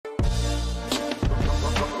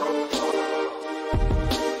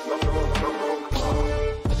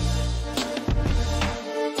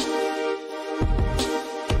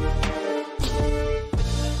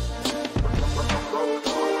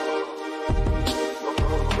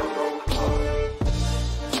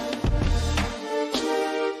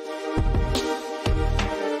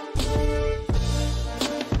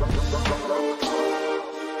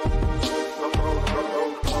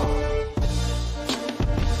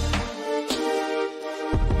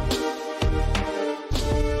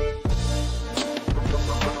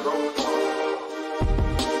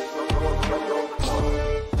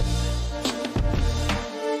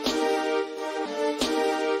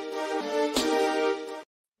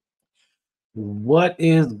What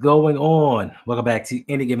is going on? Welcome back to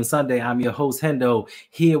Any Given Sunday. I'm your host, Hendo,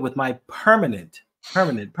 here with my permanent Why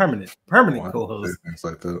say co-host. things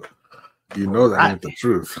like that? You know that ain't the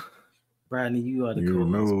truth. Brodny, you are the You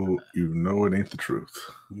co-host. know it ain't the truth.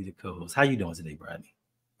 You the co-host. How you doing today, Brodny?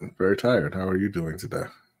 I'm very tired. How are you doing today?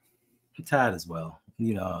 I'm tired as well.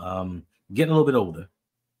 Getting a little bit older,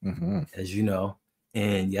 as you know.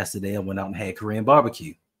 And yesterday I went out and had Korean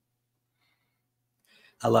barbecue.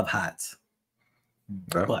 I love hots,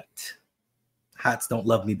 but hots don't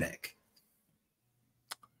love me back.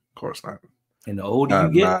 Of course not. And the older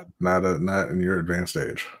you get, not in your advanced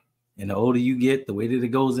age. And the older you get, the way that it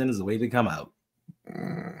goes in is the way that it come out.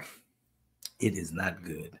 It is not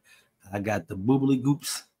good. I got the boobly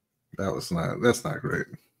goops. That's not great.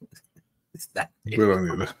 It's not we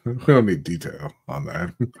don't need detail on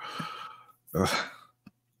that.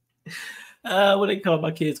 What they call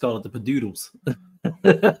my kids call it the padoodles.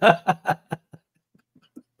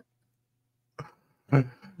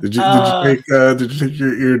 Did you take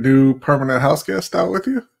your new permanent house guest out with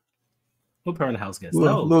you? What permanent house guest?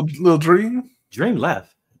 Little Dream. Dream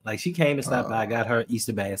left. Like she came and stopped by. I got her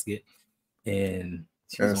Easter basket, and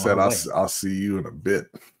said, "I'll see you in a bit."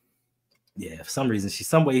 Yeah, for some reason,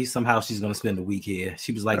 somehow she's gonna spend the week here.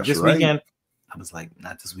 She was like, That's "This right. weekend." I was like,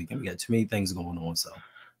 "Not this weekend. We got too many things going on." So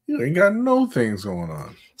you ain't got no things going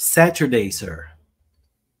on. Saturday, sir.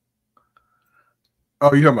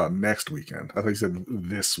 Oh, you're talking about next weekend. I thought you said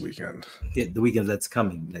this weekend. Yeah, the weekend that's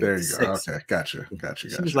coming. Like there you the go. 6th. Okay, gotcha.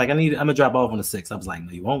 She was like, I'm gonna drop off on the 6th. I was like,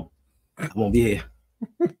 no, you won't. I won't be here.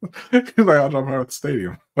 He's like, I'll drop her at the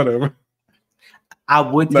stadium. Whatever. I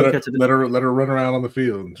would take her to let her run around on the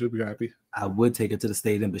field and she'll be happy. I would take her to the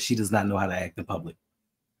stadium, but she does not know how to act in public.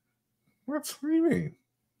 What do you mean?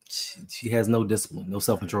 She has no discipline, no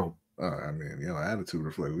self-control. I mean, attitude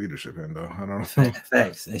reflects leadership, and I don't know.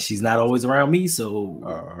 Facts. And she's not always around me, so.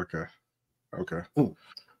 Okay. Ooh.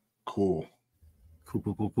 Cool.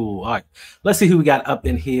 All right. Let's see who we got up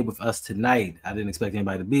in here with us tonight. I didn't expect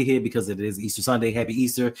anybody to be here because it is Easter Sunday. Happy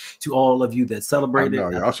Easter to all of you that celebrate it.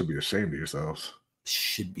 Y'all should be ashamed of yourselves.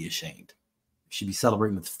 Should be ashamed. Should be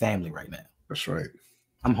celebrating with family right now. That's right.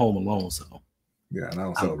 I'm home alone, so. Yeah, and I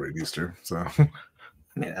don't celebrate Easter, so. I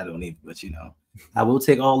mean, I don't either, but I will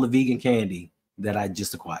take all the vegan candy that I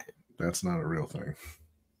just acquired. That's not a real thing.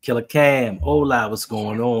 Killer Cam, hola, what's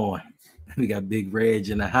going on? We got Big Reg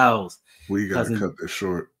in the house. We gotta cut this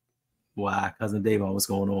short. Why? Cousin Davon, what's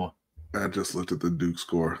going on? I just looked at the Duke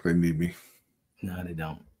score. They need me. No, they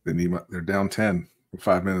don't. They're down 10 with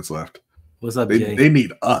 5 minutes left. What's up, Jay? They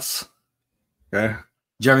need us. Okay.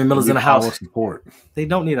 Jeremy Miller's in the house. Support. They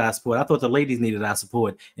don't need our support. I thought the ladies needed our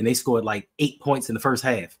support, and they scored like 8 points in the first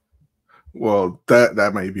half. Well,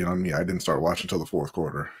 that may be on me. I didn't start watching until the fourth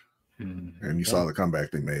quarter, and you saw the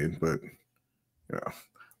comeback they made. But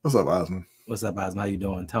what's up, Osmond? What's up, Osmond? How you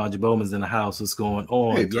doing? Tanja Bowman's in the house. What's going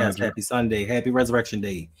on? Hey, yes, happy Sunday, happy Resurrection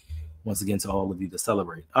Day, once again to all of you that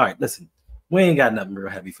celebrate. All right, listen, we ain't got nothing real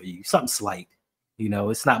heavy for you. Something slight.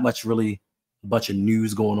 It's not much really. A bunch of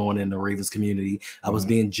news going on in the Ravens community. I was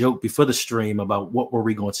being joked before the stream about what were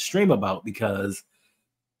we going to stream about because,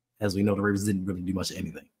 as we know, the Ravens didn't really do much of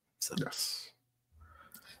anything. So, yes.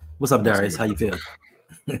 What's up, Darius? How you feel?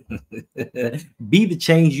 Be the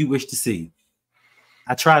change you wish to see.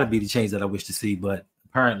 I try to be the change that I wish to see, but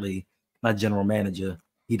apparently my general manager,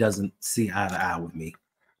 he doesn't see eye to eye with me.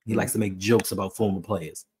 He likes to make jokes about former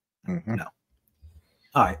players. No.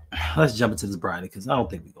 All right, let's jump into this, Brian, because I don't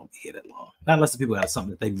think we're going to be here that long. Not unless the people have something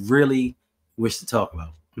that they really wish to talk about.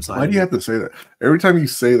 I'm sorry. Why do you have to say that? Every time you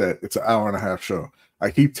say that, it's an hour and a half show.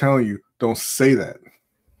 I keep telling you, don't say that.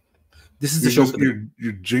 This is the show.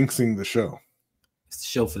 You're jinxing the show. It's the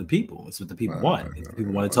show for the people. It's what the people want. If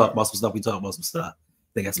people want to talk about some stuff, we talk about some stuff.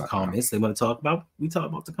 They got some comments they want to talk about. We talk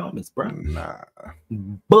about the comments, bro. Nah.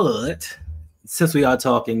 But since we are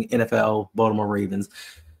talking NFL, Baltimore Ravens,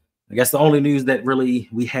 I guess the only news that really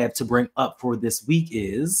we have to bring up for this week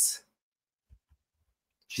is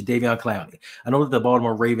Jadeveon Clowney. I know that the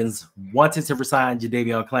Baltimore Ravens wanted to resign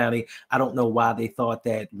Jadeveon Clowney. I don't know why they thought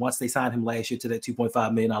that once they signed him last year to that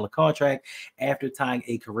 $2.5 million contract, after tying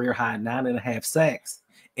a career-high 9.5 sacks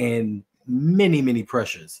and many, many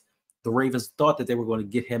pressures, the Ravens thought that they were going to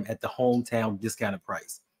get him at the hometown discounted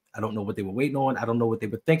price. I don't know what they were waiting on. I don't know what they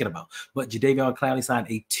were thinking about. But Jadeveon Clowney signed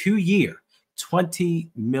a 2-year, $20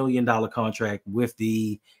 million contract with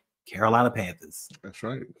the Carolina Panthers. That's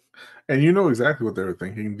right. And you know exactly what they were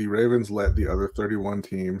thinking. The Ravens let the other 31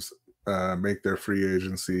 teams make their free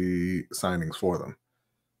agency signings for them.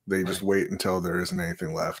 They just wait until there isn't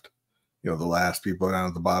anything left. The last people down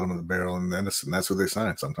at the bottom of the barrel, and that's what they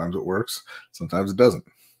sign. Sometimes it works, sometimes it doesn't.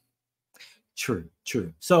 True,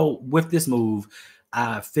 true. So with this move,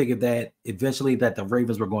 I figured that eventually that the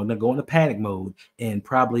Ravens were going to go into panic mode and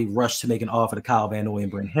probably rush to make an offer to Kyle Van Noy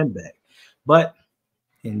and bring him back. But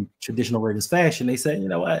in traditional Ravens fashion, they said, you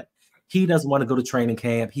know what? He doesn't want to go to training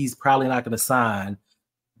camp. He's probably not going to sign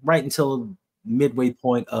right until midway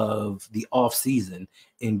point of the off season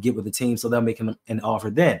and get with the team. So they'll make him an offer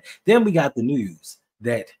then. Then we got the news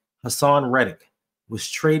that Hassan Reddick was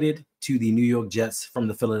traded to the New York Jets from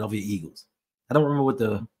the Philadelphia Eagles. I don't remember what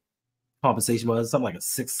the compensation was. Something like a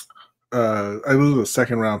six. I believe it was a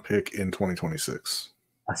 2nd round pick in 2026.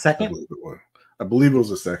 A second? I believe it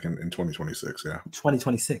was a second in 2026. Yeah.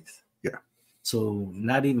 2026. Yeah. So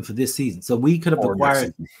not even for this season. So we could have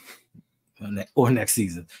acquired next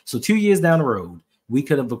season. So 2 years down the road, we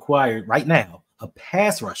could have acquired right now a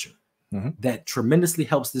pass rusher that tremendously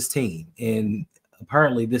helps this team. And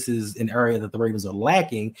apparently this is an area that the Ravens are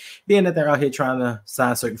lacking, being that they're out here trying to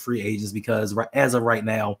sign certain free agents because as of right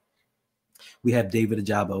now, we have David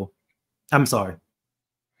Ajabo. I'm sorry,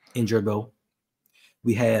 Injurbo.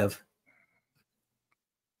 We have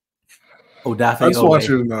Odafe. I just want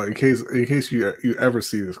you to know, in case you ever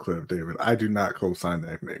see this clip, David, I do not co-sign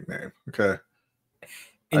that nickname. Okay,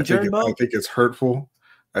 I think it's hurtful.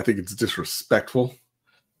 I think it's disrespectful,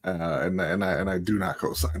 and I do not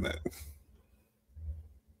co-sign that.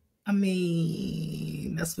 I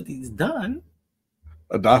mean, that's what he's done.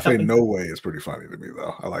 Odafe No Way is pretty funny to me,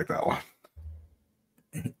 though. I like that one.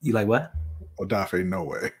 You like what? Odafe No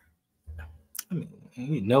Way. I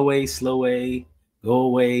mean, no way, slow way, go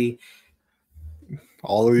away.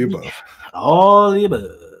 All of the above. All the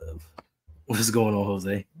above. What's going on,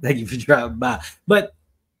 Jose? Thank you for dropping by. But,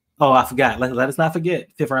 I forgot. Let us not forget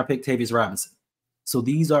 5th round pick, Tavius Robinson. So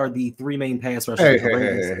these are the 3 main pass rushers.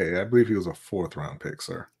 Hey. I believe he was a 4th round pick,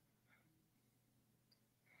 sir.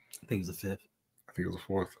 I think it was a 5th. I think it was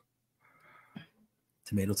a 4th.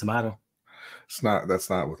 Tomato. That's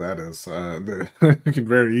not what that is. You can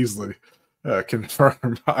very easily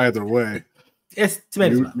confirm either way. It's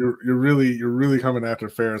tomato. You're really coming after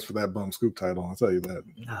Ferris for that bum scoop title. I'll tell you that.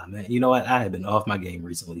 Nah, man. You know what? I have been off my game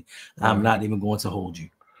recently. I'm not even going to hold you.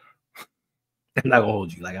 I'm not gonna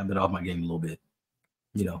hold you. Like, I've been off my game a little bit.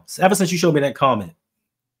 You know, ever since you showed me that comment.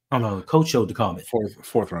 I don't know. Coach showed the comment.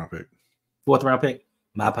 4th round pick. 4th round pick.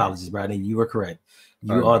 My apologies, Brodny. You were correct.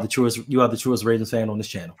 You are the truest Ravens fan on this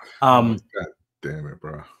channel. God damn it,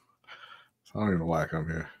 bro. I don't even know why I come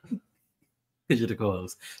here. Because you're the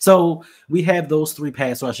co-host. So we have those 3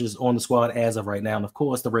 pass rushers on the squad as of right now. And of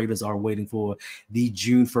course, the Ravens are waiting for the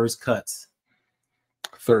June 1st cuts.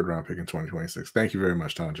 3rd round pick in 2026. Thank you very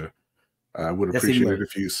much, Tanja. I would appreciate it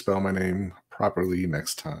if you spell my name properly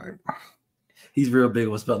next time. He's real big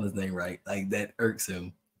on spelling his name right. Like, that irks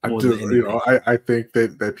him. I think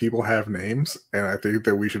that people have names, and I think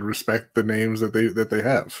that we should respect the names that they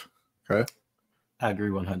have. Okay, I agree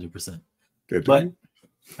 100%. But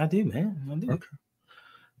I do, man. I do. Okay.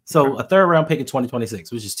 So a 3rd round pick in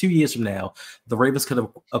 2026, which is 2 years from now, the Ravens could have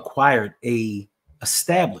acquired an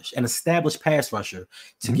established pass rusher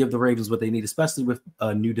to give the Ravens what they need, especially with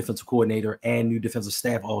a new defensive coordinator and new defensive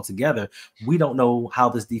staff all together. We don't know how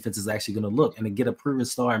this defense is actually going to look, and to get a proven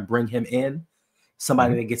star and bring him in.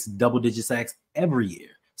 Somebody that gets double-digit sacks every year.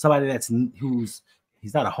 Somebody he's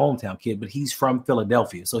not a hometown kid, but he's from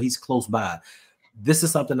Philadelphia, so he's close by. This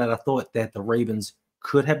is something that I thought that the Ravens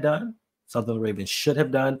could have done, something the Ravens should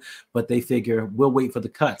have done, but they figure we'll wait for the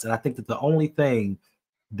cuts. And I think that the only thing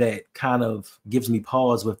that kind of gives me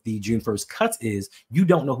pause with the June 1st cuts is you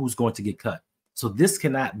don't know who's going to get cut. So this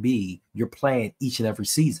cannot be your plan each and every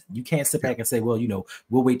season. You can't sit back and say, well,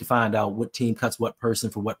 we'll wait to find out what team cuts what person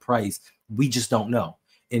for what price. We just don't know.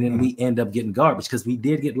 And then we end up getting garbage because we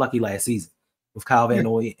did get lucky last season with Kyle Van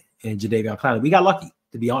Noy and Jadeveon Clowney. We got lucky,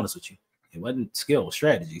 to be honest with you. It wasn't skill,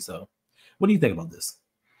 strategy. So what do you think about this?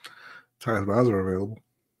 Tyus Bowser available.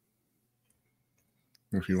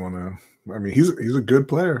 If you want to, I mean, he's a good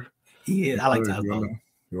player. Yeah, I like Tyus Bowser.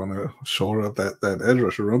 You want to shore up that edge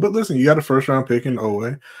rusher room. But listen, you got a 1st round pick in Owe.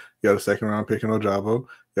 You got a 2nd round pick in Ojabo. You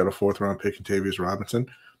got a 4th round pick in Tavius Robinson.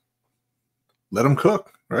 Let them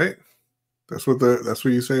cook, right? That's what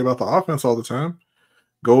you say about the offense all the time.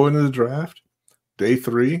 Go into the draft, day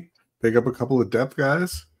 3, pick up a couple of depth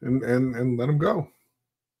guys, and let them go.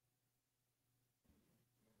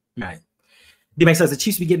 Right. It makes sense. The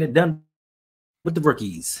Chiefs be getting it done with the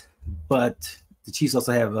rookies, but the Chiefs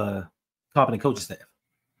also have a competent coaching staff.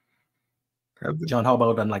 John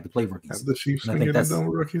Harbaugh doesn't like to play rookies. Have the Chiefs been getting done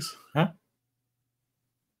with rookies? Huh?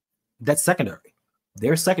 That's secondary.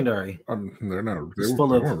 They're secondary. They're not. They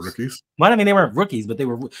weren't rookies. Well, I mean, they weren't rookies, but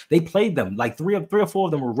they played them. Like three or four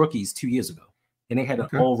of them were rookies 2 years ago and they had an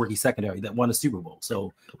all-rookie secondary that won a Super Bowl.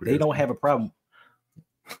 So they don't have a problem.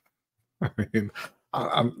 I mean,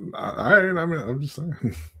 I'm just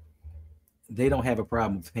saying. They don't have a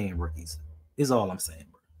problem with paying rookies, is all I'm saying,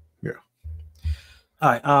 bro. Yeah.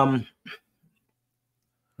 All right.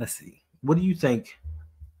 Let's see. Who do you think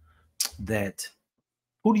that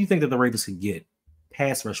the Ravens could get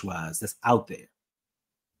pass rush wise that's out there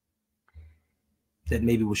that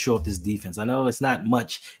maybe will show up this defense? I know it's not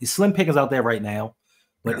much. It's slim pickings out there right now,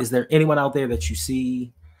 but is there anyone out there that you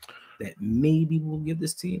see that maybe will give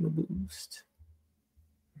this team a boost?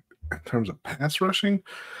 In terms of pass rushing?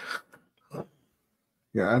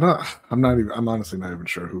 Yeah, I'm honestly not even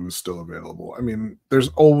sure who's still available. I mean, there's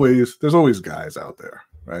always guys out there,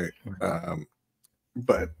 right?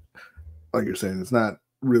 But like you're saying, it's not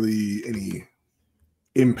really any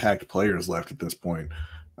impact players left at this point.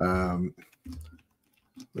 Let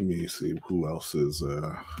me see who else is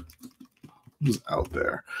who's out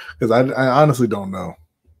there, because I honestly don't know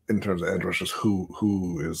in terms of edge rushers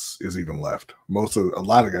who is even left. A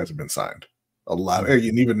lot of guys have been signed. A lot, and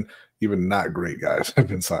even not great guys have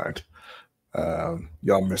been signed.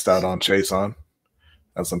 Y'all missed out on Chase on.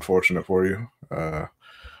 That's unfortunate for you.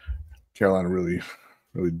 Carolina really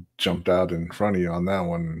jumped out in front of you on that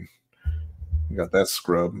one. You got that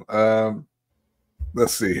scrub.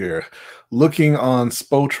 Let's see here. Looking on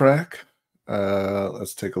Spotrac,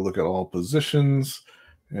 let's take a look at all positions,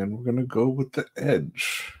 and we're gonna go with the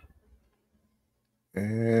edge.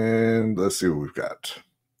 And let's see what we've got.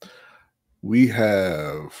 We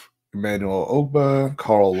have Emmanuel Ogba,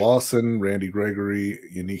 Carl Lawson, Randy Gregory,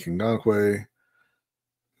 Yannick Ngakoue,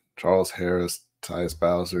 Charles Harris, Tyus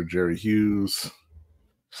Bowser, Jerry Hughes,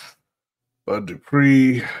 Bud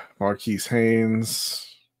Dupree, Marquise Haynes,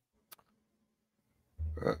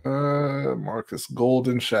 Marcus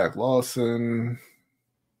Golden, Shaq Lawson,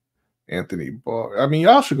 Anthony Barr. I mean,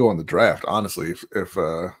 y'all should go in the draft, honestly, if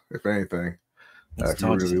anything. If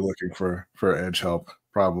you're really looking for edge help,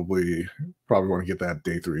 probably want to get that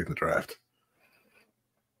day 3 in the draft.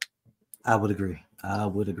 I would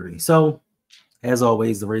agree. So, as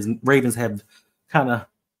always, the Ravens have kind of,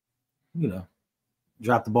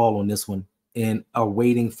 dropped the ball on this one and are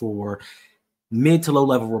waiting for mid to low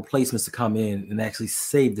level replacements to come in and actually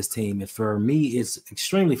save this team. And for me, it's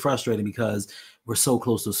extremely frustrating because we're so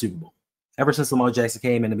close to a Super Bowl. Ever since Lamar Jackson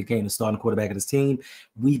came in and became the starting quarterback of this team,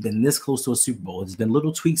 we've been this close to a Super Bowl. There's been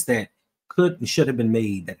little tweaks that could and should have been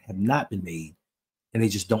made that have not been made, and they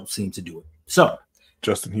just don't seem to do it. So,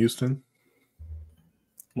 Justin Houston.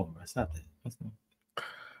 Come on, bro. Stop that.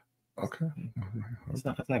 Okay. Let's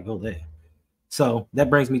not go there. So that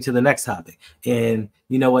brings me to the next topic. And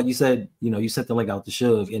you know what? You said, you sent the link out to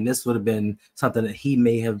Shug, and this would have been something that he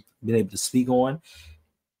may have been able to speak on.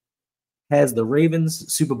 Has the Ravens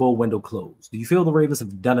Super Bowl window closed? Do you feel the Ravens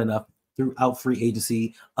have done enough throughout free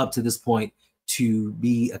agency up to this point to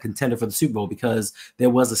be a contender for the Super Bowl? Because there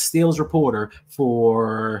was a Steelers reporter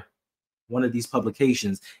for one of these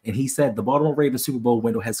publications, and he said the Baltimore Ravens Super Bowl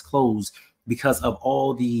window has closed because of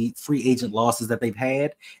all the free agent losses that they've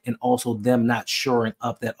had, and also them not shoring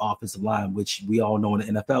up that offensive line, which we all know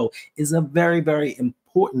in the NFL is a very, very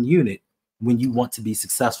important unit when you want to be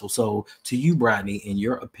successful. So to you, Brodny, in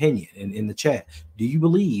your opinion, and in the chat, do you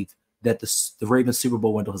believe that the Ravens Super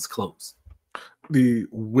Bowl window has closed? The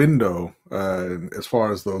window, as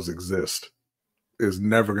far as those exist, is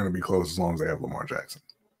never going to be closed as long as they have Lamar Jackson.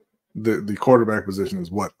 The quarterback position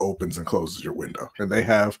is what opens and closes your window, and they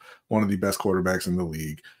have one of the best quarterbacks in the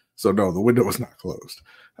league. So no, the window is not closed.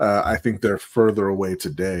 I think they're further away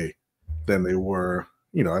today than they were,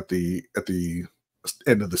 at the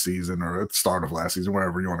end of the season or at the start of last season,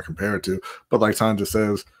 whatever you want to compare it to. But like Tom just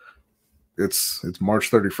says, it's March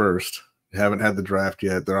 31st. They haven't had the draft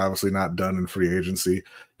yet. They're obviously not done in free agency.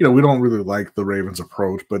 We don't really like the Ravens'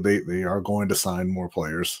 approach, but they are going to sign more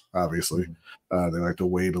players, obviously. They like to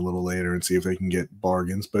wait a little later and see if they can get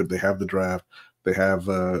bargains, but they have the draft. They have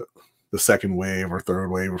the second wave or third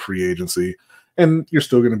wave of free agency, and you're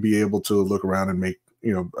still going to be able to look around and make,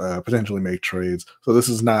 potentially make trades. So this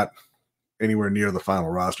is not anywhere near the final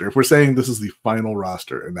roster. If we're saying this is the final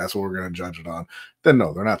roster and that's what we're going to judge it on, then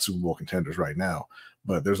no, they're not Super Bowl contenders right now.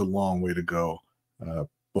 But there's a long way to go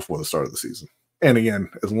before the start of the season. And again,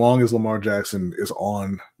 as long as Lamar Jackson is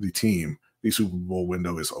on the team, the Super Bowl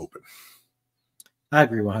window is open. I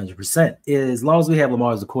agree 100%. As long as we have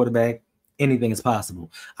Lamar as a quarterback, anything is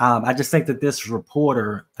possible. I just think that this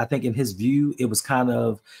reporter, I think in his view, it was kind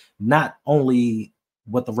of not only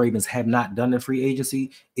what the Ravens have not done in free agency,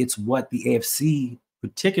 it's what the AFC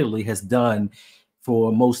particularly has done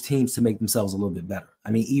for most teams to make themselves a little bit better.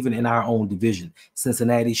 I mean, even in our own division,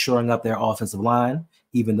 Cincinnati shoring up their offensive line,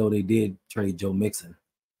 even though they did trade Joe Mixon.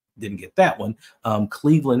 Didn't get that one.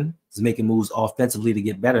 Cleveland is making moves offensively to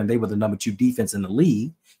get better, and they were the number 2 defense in the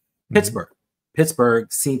league.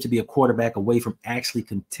 Pittsburgh seemed to be a quarterback away from actually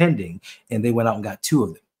contending, and they went out and got 2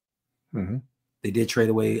 of them. They did trade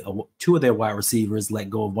away 2 of their wide receivers, let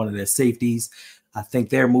go of one of their safeties. I think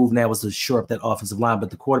their move now was to shore up that offensive line, but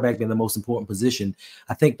the quarterback being the most important position,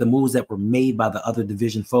 I think the moves that were made by the other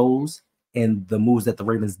division foes and the moves that the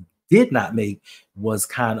Ravens did not make was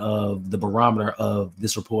kind of the barometer of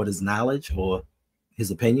this reporter's knowledge or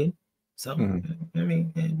his opinion. So, I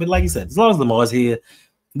mean, but like you said, as long as Lamar's here,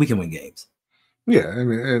 we can win games. Yeah, I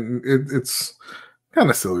mean, and it's kind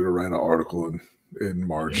of silly to write an article in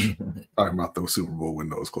March talking about those Super Bowl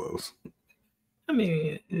windows closed. I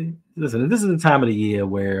mean, listen, this is the time of the year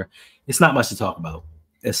where it's not much to talk about,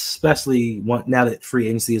 especially now that free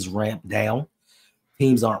agency is ramped down.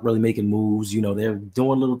 Teams aren't really making moves. You know, they're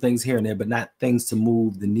doing little things here and there, but not things to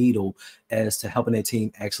move the needle as to helping their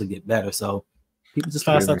team actually get better. So people just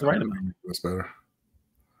find stuff to write about. That's better.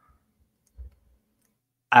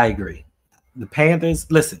 I agree. The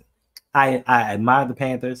Panthers, listen, I admire the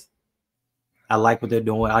Panthers. I like what they're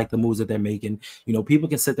doing. I like the moves that they're making. You know, people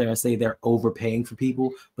can sit there and say they're overpaying for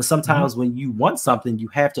people, but sometimes when you want something, you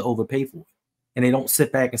have to overpay for it. And they don't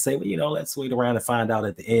sit back and say, well, you know, let's wait around and find out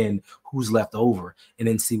at the end who's left over and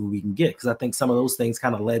then see what we can get. Because I think some of those things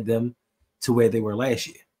kind of led them to where they were last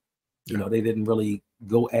year. You know, they didn't really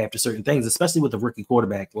go after certain things, especially with the rookie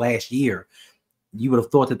quarterback last year. You would have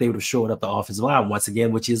thought that they would have shored up the offensive line once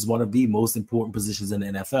again, which is one of the most important positions in the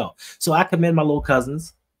NFL. So I commend my little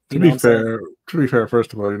cousins. To be fair,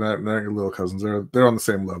 first of all, you're not your little cousins. They're on the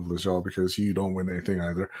same level as y'all because you don't win anything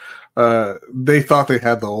either. They thought they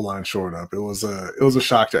had the O-line shored up. It was a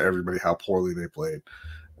shock to everybody how poorly they played.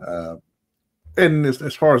 And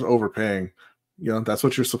as far as overpaying, you know, that's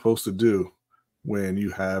what you're supposed to do when you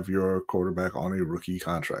have your quarterback on a rookie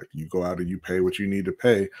contract. You go out and you pay what you need to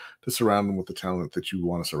pay to surround them with the talent that you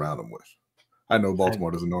want to surround them with. I know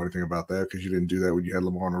Baltimore doesn't know anything about that because you didn't do that when you had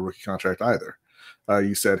Lamar on a rookie contract either.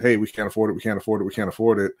 You said, hey, we can't afford it, we can't afford it, we can't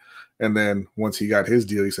afford it. And then once he got his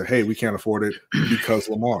deal, he said, hey, we can't afford it because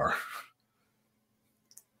Lamar.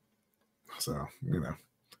 So, you know,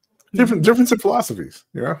 difference in philosophies,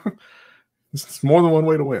 you know. It's more than one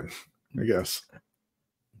way to win, I guess.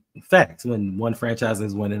 Facts. When one franchise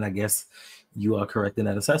is winning, I guess you are correct in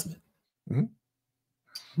that assessment.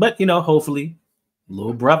 But, you know, hopefully,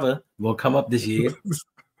 little brother will come up this year.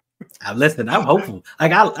 Listen, I'm hopeful.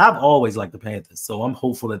 Like I've always liked the Panthers, so I'm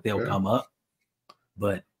hopeful that they'll come up.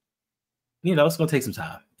 But you know, it's gonna take some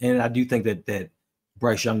time, and I do think that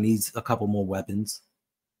Bryce Young needs a couple more weapons.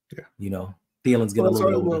 Yeah, you know, Thielen's getting a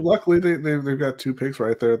little older. Luckily, they've got 2 picks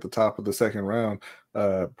right there at the top of the second round,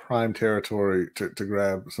 prime territory to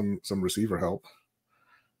grab some receiver help.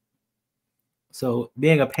 So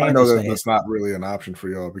being a Panthers I know fan, that's not really an option for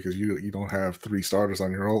y'all because you don't have 3 starters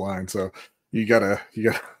on your O-line, so you gotta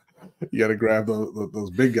grab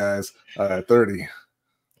those big guys at 30.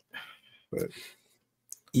 But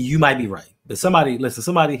you might be right. But somebody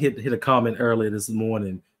hit a comment earlier this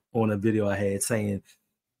morning on a video I had saying,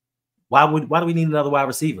 why do we need another wide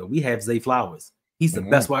receiver? We have Zay Flowers. He's the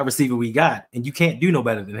best wide receiver we got, and you can't do no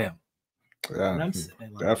better than him. Yeah,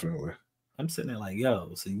 definitely. I'm sitting there like,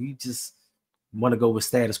 yo, so you just want to go with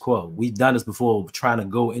status quo. We've done this before, trying to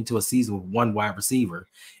go into a season with 1 wide receiver,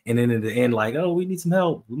 and then in the end, like, oh, we need some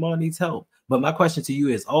help. Lamar needs help. But my question to you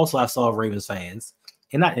is also, I saw Ravens fans,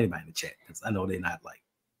 and not anybody in the chat, because I know they're not like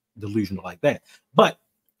delusional like that. But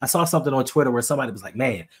I saw something on Twitter where somebody was like,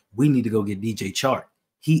 man, we need to go get DJ Chark.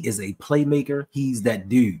 He is a playmaker. He's that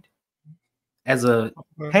dude. As a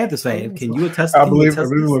Panthers fan, can you attest? I believe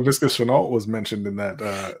Laviska Shenault was mentioned in that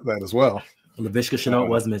as well. Laviska Shenault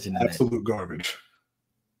was mentioned in absolute garbage.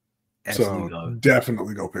 Garbage.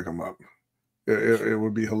 Definitely go pick him up. It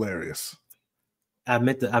would be hilarious. I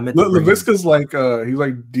meant Laviska's like he's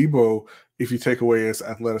like Debo if you take away his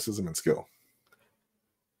athleticism and skill.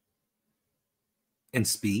 And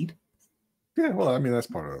speed. Yeah, well, I mean that's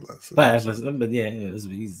part of it. But yeah,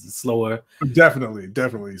 he's slower.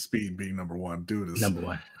 Definitely speed being number 1. Dude is number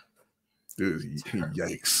 1. Dude,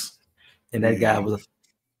 yikes. And that guy was,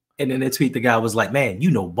 and then they tweet, the guy was like, man,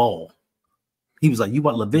 you know ball. He was like, you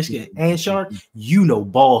want Laviska and Shark? You know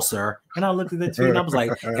ball, sir. And I looked at that tweet and I was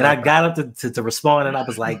like, and I got up to respond and I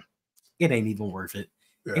was like, it ain't even worth it.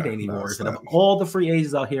 Yeah, it ain't even worth it. Of all the free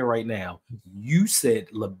agents out here right now, you said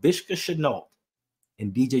Laviska Shenault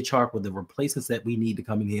and DJ Chark were the replacements that we need to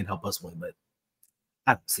come in here and help us win. But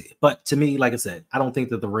I don't see it. But to me, like I said, I don't think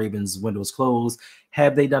that the Ravens window is closed.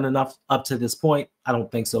 Have they done enough up to this point? I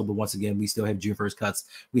don't think so. But once again, we still have June 1st cuts.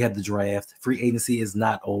 We have the draft. Free agency is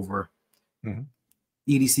not over. Mm-hmm.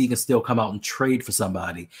 EDC can still come out and trade for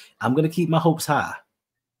somebody. I'm gonna keep my hopes high.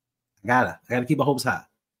 I gotta keep my hopes high.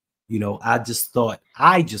 You know, I just thought,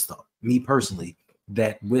 me personally,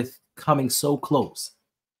 that with coming so close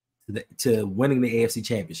to winning the AFC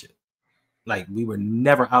Championship, like we were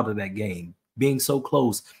never out of that game. Being so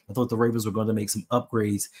close, I thought the Ravens were going to make some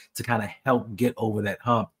upgrades to kind of help get over that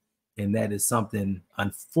hump. And that is something,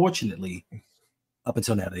 unfortunately, up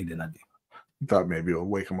until now, they did not do. Thought maybe it'll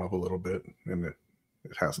wake them up a little bit, and it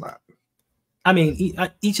has not. I mean,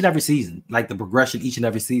 each and every season, like the progression, each and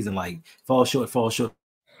every season, like fall short. Almost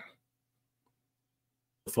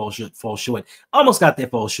got there,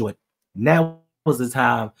 fall short. Now was the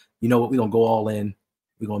time, you know what, we're going to go all in.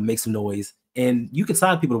 We're going to make some noise. And you can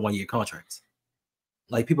sign people to 1-year contracts.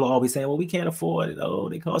 Like people are always saying, well, we can't afford it. Oh,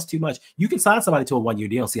 they cost too much. You can sign somebody to a 1-year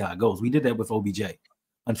deal and see how it goes. We did that with OBJ.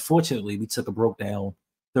 Unfortunately, we took a broke down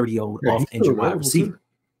 30-year-old off injured wide receiver.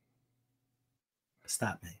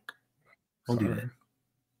 Stop, man. Don't do that.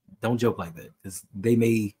 Don't joke like that, because they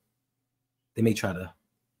may try to,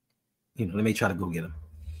 go get him.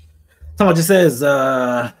 Someone just says,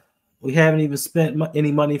 we haven't even spent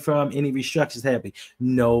any money from any restructures, have we?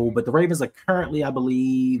 No, but the Ravens are currently, I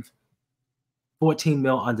believe, $14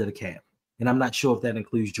 million under the cap. And I'm not sure if that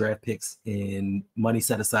includes draft picks and money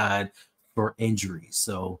set aside for injuries.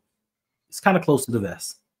 So it's kind of close to the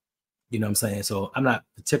vest. You know what I'm saying? So I'm not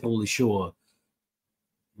particularly sure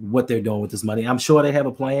what they're doing with this money. I'm sure they have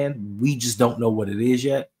a plan. We just don't know what it is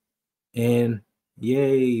yet. And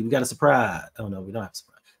yay, we got a surprise. Oh, no, we don't have a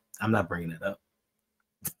surprise. I'm not bringing that up.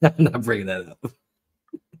 I'm not bringing that up.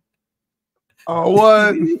 Oh,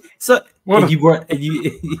 what? So what you brought what a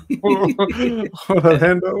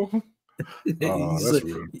Hendo? Oh, that's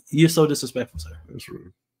rude. You're so disrespectful, sir. That's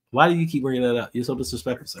rude. Why do you keep bringing that up? You're so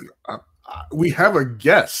disrespectful, sir. We have a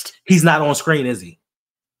guest. He's not on screen, is he?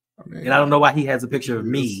 I mean, and I don't know why he has a picture of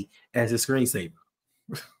me as his screensaver.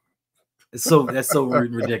 That's so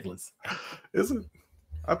ridiculous. Is it?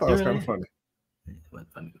 I thought it was kind of funny. It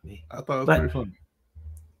wasn't funny to me. I thought it was pretty funny.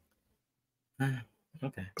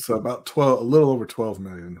 Okay. So about a little over 12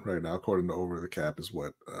 million right now, according to Over the Cap, is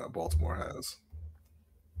what Baltimore has.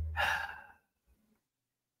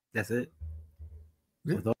 That's it.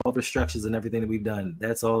 Yeah. With all the structures and everything that we've done,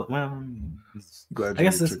 that's all. Well, glad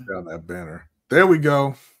you took down that banner. There we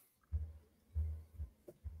go.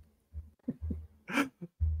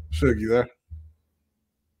 Suge, you there?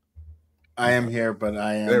 I am here, but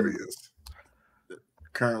I am. There he is.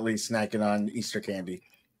 Currently snacking on Easter candy.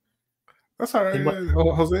 That's all right.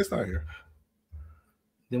 Jose's not here.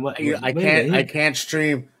 Then what? I can't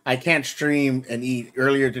stream and eat.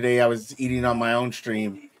 Earlier today, I was eating on my own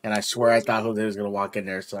stream, and I swear I thought Jose was gonna walk in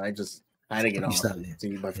there, so I had to get off to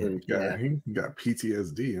eat my food. Yeah, he got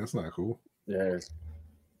PTSD. That's not cool. Yeah.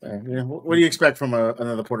 What do you expect from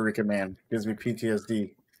another Puerto Rican man? Gives me PTSD.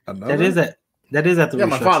 That is at the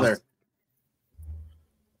my father.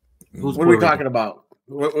 What are we talking about?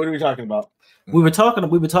 What are we talking about? We were talking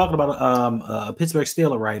about a Pittsburgh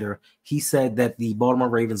Steelers writer. He said that the Baltimore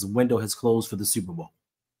Ravens window has closed for the Super Bowl.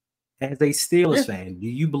 As a Steelers fan, do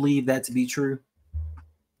you believe that to be true?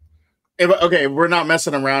 If we're not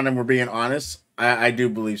messing around and we're being honest, I do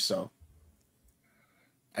believe so.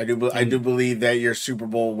 I do believe that your Super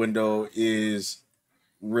Bowl window is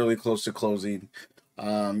really close to closing,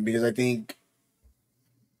 because I think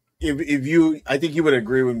I think you would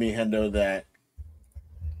agree with me, Hendo, that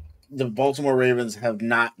the Baltimore Ravens have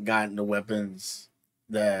not gotten the weapons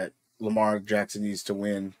that Lamar Jackson needs to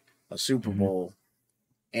win a Super Bowl.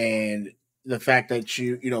 And the fact that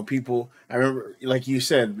people, I remember, like you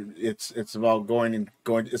said, it's about going.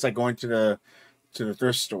 It's like going to the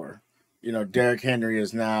thrift store. Derrick Henry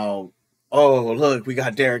is now, oh, look, we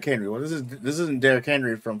got Derrick Henry. Well, this isn't Derrick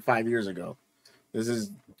Henry from 5 years ago. This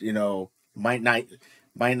is, might not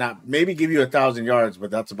maybe give you 1,000 yards,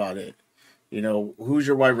 but that's about it. Who's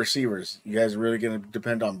your wide receivers? You guys are really going to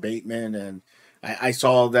depend on Bateman. And I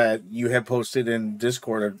saw that you had posted in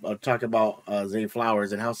Discord talk about Zay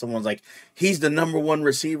Flowers and how someone's like, he's the number one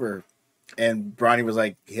receiver. And Brodny was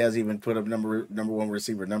like, he hasn't even put up number one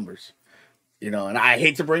receiver numbers. And I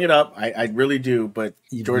hate to bring it up. I really do. But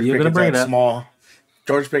George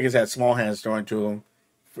Pickens had small hands throwing to him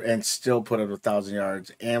and still put up 1,000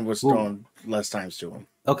 yards and was thrown less times to him.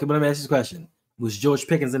 Okay, but let me ask you this question. Was George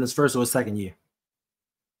Pickens in his first or his second year?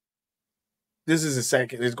 This is his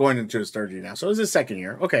second. It's going into his third year now. So it's his second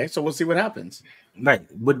year. Okay, so we'll see what happens. Right.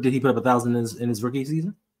 What did he put up 1,000 in his rookie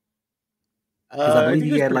season? Because I believe think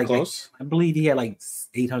he it's had pretty like close. I believe he had like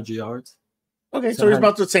 800 yards. Okay, so he's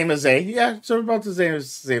about the same as Zay. Yeah, so about the same as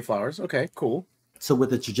Zay Flowers. Okay, cool. So with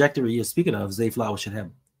the trajectory you're speaking of, Zay Flowers should have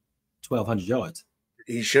 1,200 yards.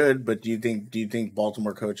 He should, but do you think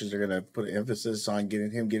Baltimore coaches are going to put an emphasis on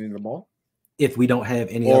getting the ball? If we don't have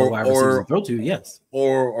any other wide receivers to throw to, yes.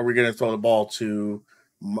 Or are we going to throw the ball to?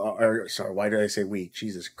 Or sorry, why did I say we?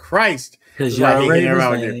 Jesus Christ! Because you're already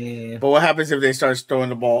around you. But what happens if they start throwing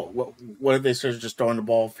the ball? What if they start just throwing the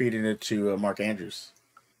ball, feeding it to Mark Andrews?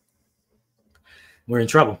 We're in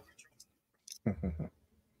trouble.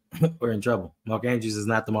 We're in trouble. Mark Andrews is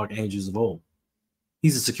not the Mark Andrews of old.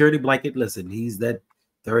 He's a security blanket. Listen, he's that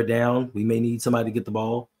third down. We may need somebody to get the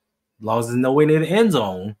ball. As long as there's no way near the end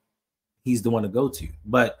zone, he's the one to go to.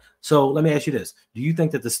 But so let me ask you this. Do you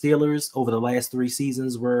think that the Steelers over the last 3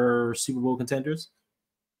 seasons were Super Bowl contenders?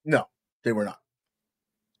 No, they were not.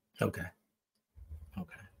 Okay.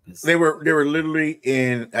 They were literally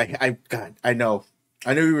in I know.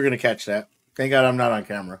 I knew you were gonna catch that. Thank God I'm not on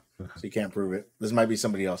camera, so you can't prove it. This might be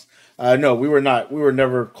somebody else. No, we were not. We were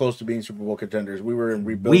never close to being Super Bowl contenders. We were in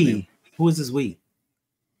rebuilding. Who is this we?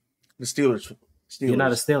 The Steelers. You're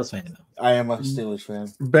not a Steelers fan, though. I am a Steelers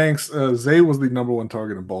fan. Banks, Zay was the #1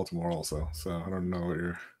 target in Baltimore also, so I don't know what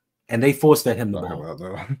you're and they force-fed him the ball. About,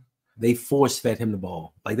 though. They force-fed him the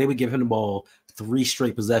ball. Like, they would give him the ball 3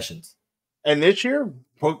 straight possessions. And this year,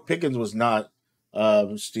 Pickens was not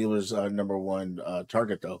Steelers' #1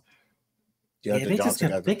 target, though. Yeah,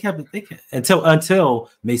 they kept until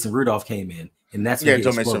Mason Rudolph came in, and that's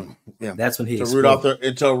when that's when he exploded.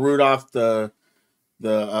 Until Rudolph the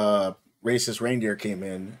racist reindeer came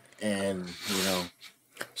in and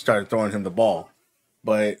started throwing him the ball.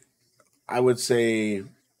 But I would say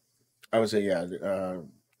yeah,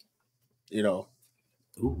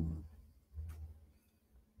 Ooh.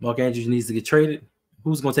 Mark Andrews needs to get traded.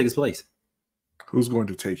 Who's going to take his place? Who's going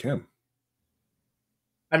to take him?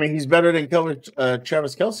 I mean, he's better than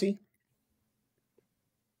Travis Kelce.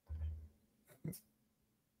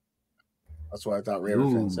 That's what I thought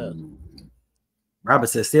Ravens fans said. Robert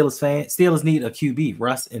says Steelers need a QB.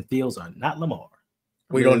 Russ and Fields are not Lamar.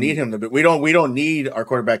 We don't need him to be. We don't need our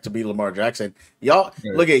quarterback to be Lamar Jackson. Y'all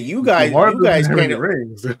look at you guys. You guys can't.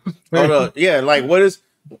 Hold up. Yeah, like what is?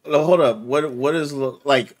 Hold up. What is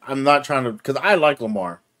like? I'm not trying to because I like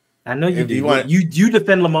Lamar. I know you do. You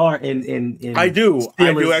defend Lamar in I do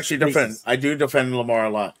actually defend. I do defend Lamar a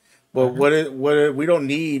lot. But we don't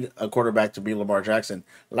need a quarterback to be Lamar Jackson.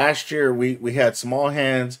 Last year we had small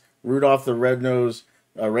hands, Rudolph the red-nosed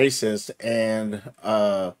racist, and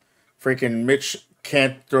freaking Mitch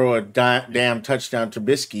can't throw a damn touchdown to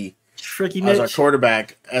Trubisky as our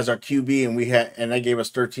quarterback, as our QB, and they gave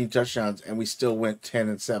us 13 touchdowns, and we still went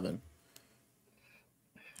 10-7.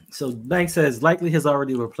 So Bank says likely has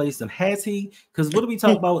already replaced him. Has he? Because what did we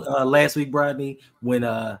talk about last week, Brodny? When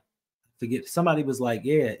somebody was like,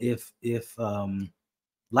 yeah, if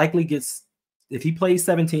likely gets if he plays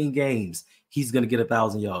 17 games, he's gonna get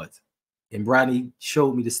 1,000 yards. And Brodny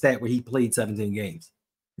showed me the stat where he played 17 games.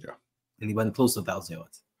 Yeah, and he wasn't close to 1,000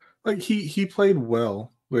 yards. Like he played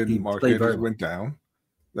well when Mark Andrews went down.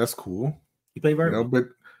 That's cool. He played very well, but.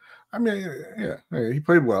 I mean, yeah, he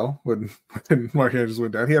played well when Mark Andrews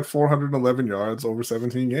went down. He had 411 yards over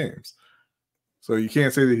 17 games. So you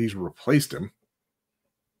can't say that he's replaced him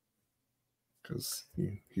because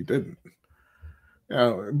he didn't.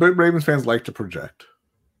 Yeah, but Ravens fans like to project.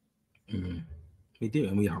 Mm-hmm. We do,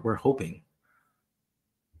 and we're hoping.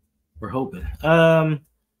 We're hoping.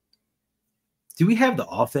 Do we have the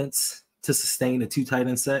offense to sustain a 2 tight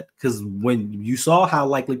end set? Because when you saw how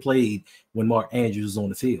likely played when Mark Andrews was on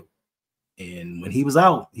the field. And when he was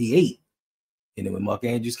out, he ate. And then when Mark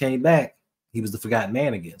Andrews came back, he was the forgotten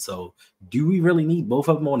man again. So do we really need both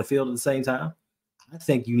of them on the field at the same time? I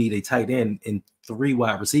think you need a tight end and 3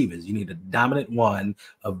 wide receivers. You need a dominant 1,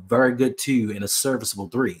 a very good 2, and a serviceable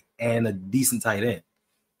 3, and a decent tight end.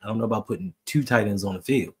 I don't know about putting 2 tight ends on the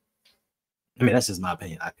field. I mean, that's just my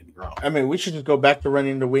opinion. I could be wrong. I mean, we should just go back to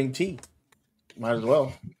running the wing T. Might as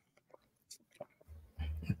well.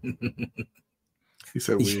 He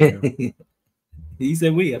said we. He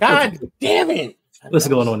said we. God damn it. What's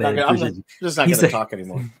going on there? I'm just not going to talk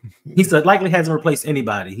anymore. He said likely hasn't replaced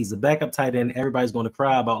anybody. He's a backup tight end. Everybody's going to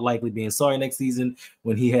cry about likely being sorry next season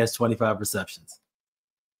when he has 25 receptions.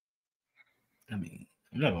 I mean,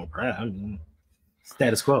 I'm not going to cry. I mean,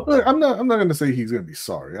 status quo. Look, I'm not going to say he's going to be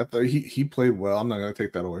sorry. I thought he played well. I'm not going to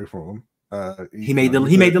take that away from him. He made the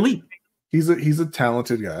leap. He's a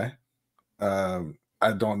talented guy.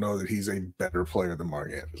 I don't know that he's a better player than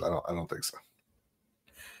Mark Andrews. I don't think so.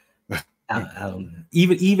 I don't know.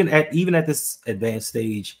 Even at this advanced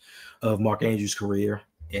stage of Mark Andrews' career,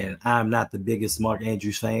 and I'm not the biggest Mark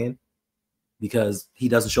Andrews fan because he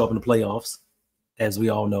doesn't show up in the playoffs, as we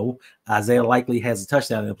all know. Isaiah Likely has a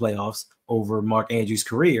touchdown in the playoffs over Mark Andrews'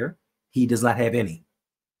 career. He does not have any.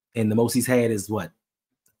 And the most he's had is what?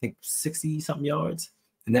 I think 60-something yards.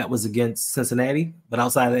 And that was against Cincinnati. But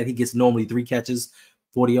outside of that, he gets normally 3 catches,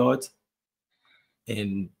 40 yards.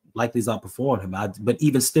 And Likely's outperformed him. But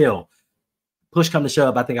even still, push come to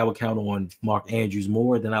shove, I think I would count on Mark Andrews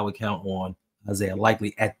more than I would count on Isaiah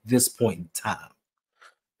Likely at this point in time.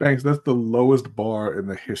 Thanks. That's the lowest bar in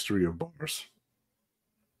the history of bars.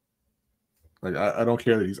 Like I don't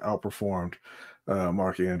care that he's outperformed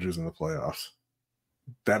Mark Andrews in the playoffs.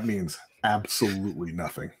 That means absolutely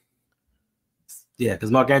nothing. Yeah,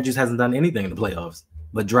 because Mark Andrews hasn't done anything in the playoffs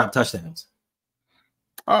but drop touchdowns.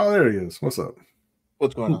 Oh, there he is. What's up?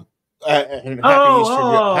 What's going on?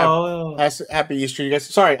 Happy Easter, you guys.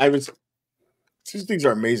 Sorry, these things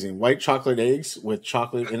are amazing. White chocolate eggs with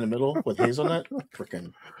chocolate in the middle with hazelnut.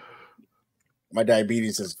 Freaking, my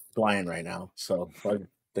diabetes is flying right now. So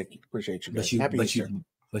thank you, appreciate you guys. Happy Easter.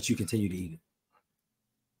 But you continue to eat it.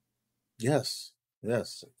 Yes,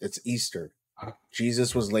 it's Easter.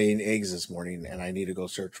 Jesus was laying eggs this morning, and I need to go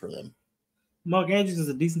search for them. Mark Andrews is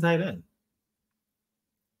a decent tight end.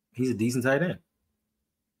 He's a decent tight end.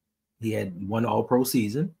 He had 1 All-Pro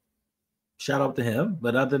season. Shout out to him.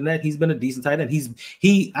 But other than that, he's been a decent tight end.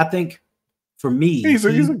 I think, for me, he's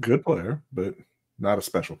a good player, but not a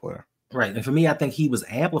special player. Right. And for me, I think he was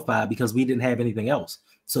amplified because we didn't have anything else.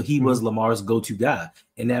 So he was Lamar's go-to guy.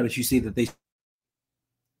 And now that you see that they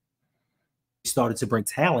started to bring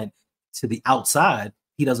talent to the outside,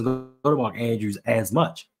 he doesn't go to Mark Andrews as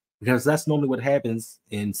much because that's normally what happens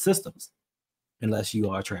in systems, unless you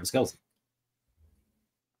are Travis Kelce.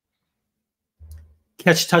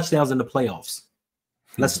 Catch touchdowns in the playoffs.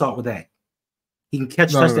 Let's start with that. He can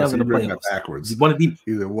catch touchdowns in the playoffs. Backwards.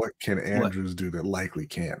 Either what can Andrews do that Likely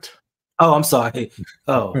can't? Oh, I'm sorry.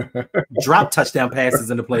 Oh, drop touchdown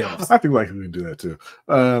passes in the playoffs. I think Likely can do that too.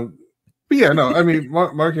 But yeah, no, I mean,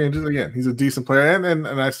 Mark Andrews, again, he's a decent player. And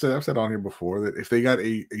I've said on here before that if they got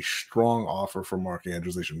a strong offer for Mark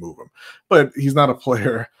Andrews, they should move him. But he's not a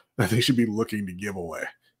player that they should be looking to give away.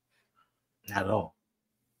 Not at all.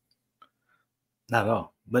 Not at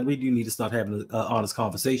all. But we do need to start having an honest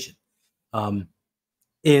conversation. And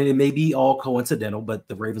it may be all coincidental, but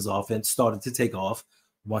the Ravens offense started to take off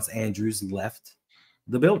once Andrews left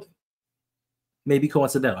the building. Maybe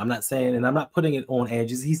coincidental. I'm not saying, and I'm not putting it on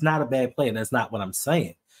Andrews. He's not a bad player. That's not what I'm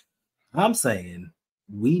saying. I'm saying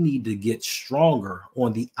we need to get stronger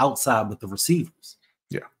on the outside with the receivers.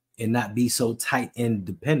 Yeah. And not be so tight end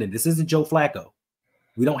dependent. This isn't Joe Flacco.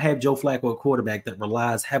 We don't have Joe Flacco, a quarterback that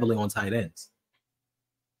relies heavily on tight ends.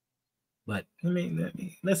 But I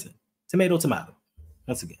mean, listen, tomato.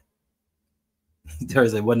 Once again,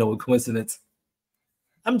 Thursday wasn't no coincidence.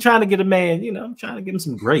 I'm trying to get a man, I'm trying to give him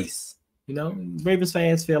some grace. Ravens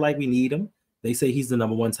fans feel like we need him. They say he's the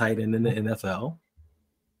number 1 tight end in the NFL.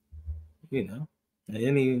 And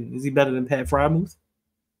is he better than Pat Frymuth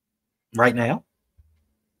right now?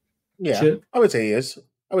 Yeah, I would say he is.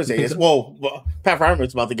 Well, Pat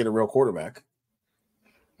Frymuth's about to get a real quarterback,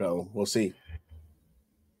 so we'll see.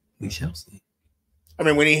 We shall see. I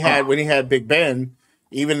mean, when he had Big Ben,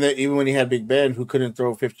 even when he had Big Ben, who couldn't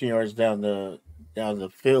throw 15 yards down the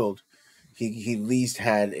field, he at least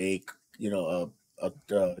had a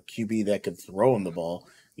QB that could throw him the ball.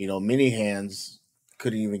 Mini hands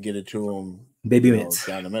couldn't even get it to him. Baby Mints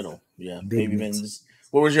down the middle. Yeah, Baby Mints.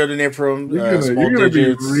 What was your other name for him? You're gonna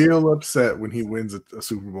be real upset when he wins a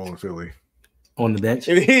Super Bowl in Philly. On the bench,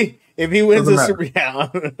 if he wins a Super Bowl,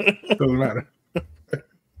 doesn't matter.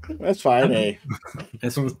 That's fine. Hey,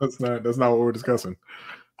 that's not what we're discussing.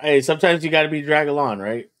 Hey, sometimes you got to be drag along,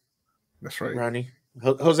 right? That's right, Ronnie.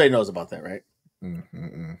 Jose knows about that, right?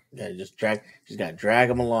 Mm-hmm. Yeah, just got to drag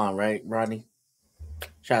him along, right, Ronnie?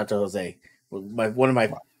 Shout out to Jose, one of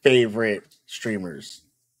my favorite streamers.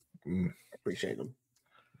 Appreciate him.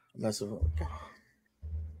 Okay.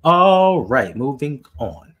 All right, moving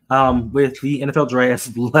on. With the NFL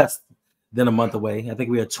draft less than a month away, I think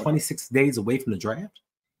we are 26 days away from the draft.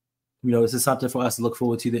 This is something for us to look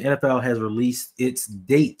forward to. The NFL has released its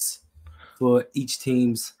dates for each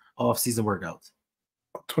team's off-season workouts.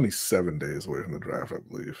 27 days away from the draft, I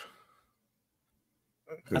believe.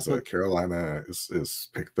 Because Carolina is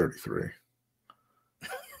pick 33.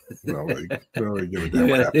 Really give a damn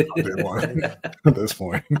what happened on day one at this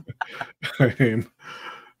point. I mean,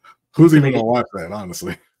 who's even going to watch that,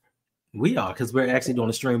 honestly? We are, because we're actually doing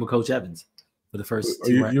a stream with Coach Evans for the first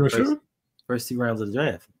first 2 rounds of the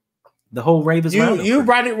draft. The whole Ravens round.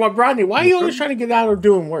 Brodny, why are you always trying to get out of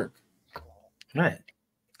doing work? Right.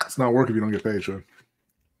 It's not work if you don't get paid, sure.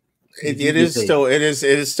 It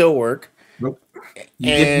is still work. Nope.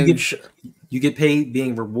 You get paid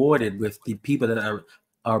being rewarded with the people that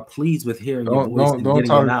are pleased with hearing your voice and getting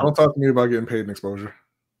your knowledge. Don't talk to me about getting paid in exposure.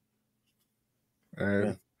 All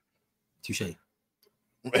right. Touche.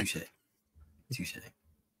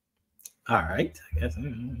 All right. I guess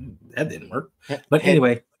that didn't work. But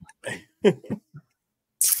anyway,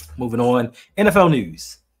 moving on. NFL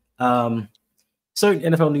news.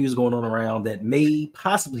 Certain NFL news going on around that may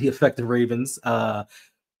possibly affect the Ravens.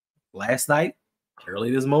 Last night,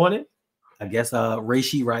 early this morning, I guess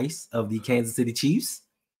Rashee Rice of the Kansas City Chiefs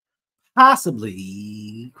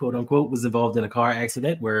possibly, quote unquote, was involved in a car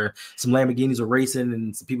accident where some Lamborghinis were racing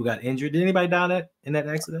and some people got injured. Did anybody die in that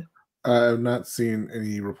accident? I have not seen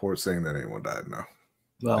any reports saying that anyone died, no.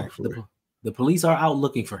 Well, the police are out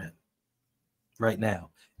looking for him right now.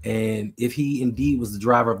 And if he indeed was the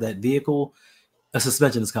driver of that vehicle, a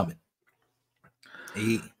suspension is coming.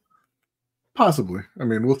 Possibly. I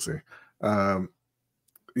mean, we'll see. Like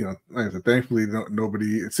I said, thankfully,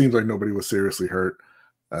 it seems like nobody was seriously hurt.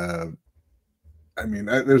 I mean,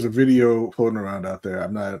 there's a video floating around out there.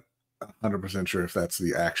 I'm not 100% sure if that's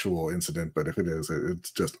the actual incident, but if it is,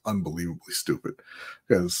 it's just unbelievably stupid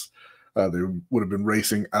because they would have been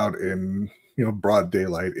racing out in broad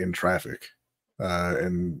daylight in traffic,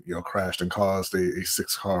 and crashed and caused a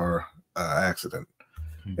 6-car accident,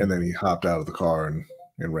 and then he hopped out of the car and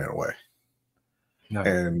ran away. No.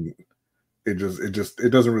 And it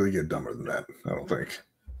doesn't really get dumber than that, I don't think.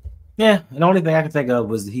 Yeah, and the only thing I can think of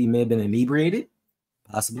was he may have been inebriated,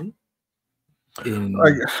 possibly. I don't know.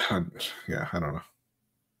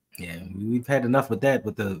 Yeah, we've had enough with that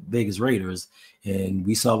with the Vegas Raiders, and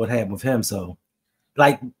we saw what happened with him. So,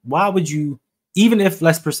 why would you, even if,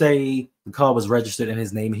 let's per se, the car was registered in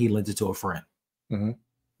his name and he lent it to a friend,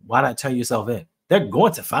 why not turn yourself in? They're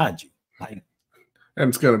going to find you. And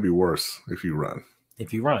it's going to be worse if you run.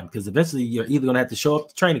 Because eventually you're either going to have to show up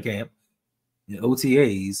to training camp,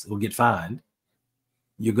 OTAs, or get fined.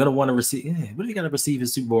 You're going to want to receive. What if you got to receive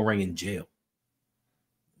his Super Bowl ring in jail?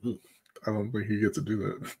 I don't think he gets to do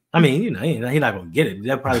that. I mean, he's not going to get it.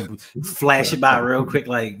 They'll probably flash it by real quick,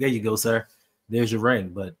 like, there you go, sir. There's your ring.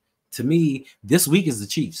 But to me, this week is the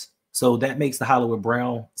Chiefs. So that makes the Hollywood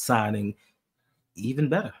Brown signing even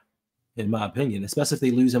better, in my opinion, especially if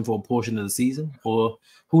they lose him for a portion of the season, or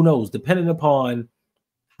who knows, depending upon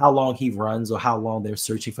how long he runs or how long they're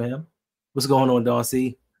searching for him. What's going on, Don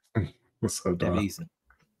C? What's up, Don?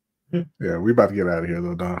 Yeah, we about to get out of here,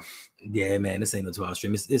 though, Don. Yeah, man, this ain't no 12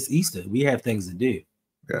 stream. It's Easter. We have things to do.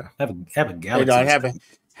 Yeah, have a galaxy. Hey, Don,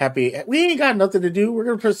 happy. We ain't got nothing to do. We're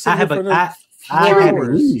gonna proceed. You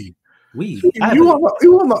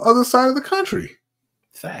on the other side of the country.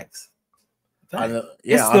 Facts.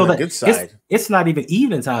 It's still on the good side. It's not even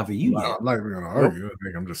evening time for you. No, I'm not even gonna argue. I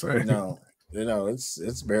think I'm just saying. No,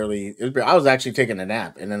 it's barely. I was actually taking a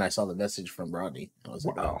nap, and then I saw the message from Brodny. I was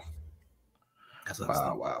like, wow.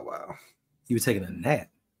 Wow. You were taking a nap.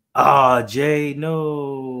 Ah, Jay,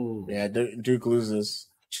 no. Yeah, Duke loses.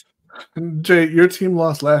 Jay, your team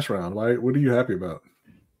lost last round. Right? What are you happy about?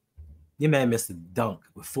 Your man missed a dunk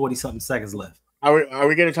with 40-something seconds left. Are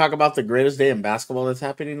we going to talk about the greatest day in basketball that's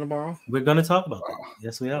happening tomorrow? We're going to talk about that.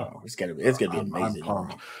 Yes, we are. It's gonna be amazing. I'm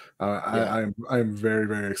pumped. I'm very,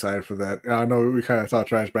 very excited for that. I know we kind of talked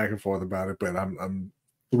trash back and forth about it, but I'm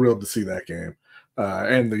thrilled to see that game.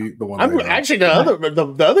 And the one. Actually,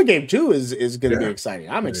 the other game too is going to be exciting.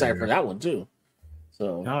 I'm excited for that one too.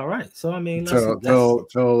 So all right. So I mean, tell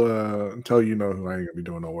you know who I ain't gonna be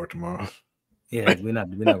doing no work tomorrow. Yeah, we're not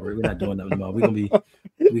doing that tomorrow. We're gonna be.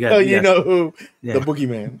 Know who the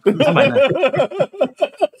boogeyman.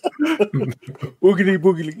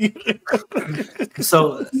 Boogity.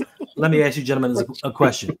 So let me ask you, gentlemen, a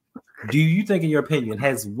question. Do you think, in your opinion,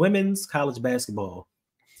 has women's college basketball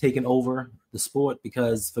taken over the sport?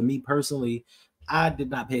 Because for me personally, I did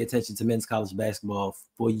not pay attention to men's college basketball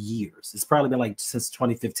for years. It's probably been since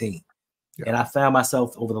 2015. Yeah. And I found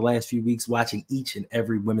myself over the last few weeks watching each and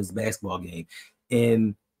every women's basketball game.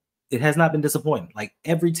 And it has not been disappointing.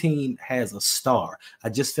 Every team has a star. I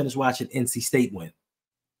just finished watching NC State win.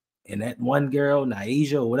 And that one girl,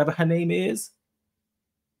 Naija, or whatever her name is,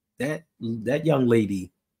 that young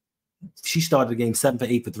lady, she started the game 7 for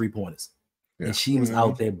 8 for 3-pointers. Yeah. And she was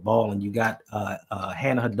out there balling. You got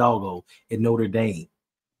Hannah Hidalgo at Notre Dame.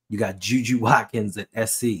 You got Juju Watkins at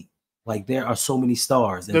SC. There are so many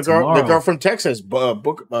stars. And the girl from Texas,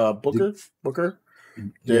 Booker.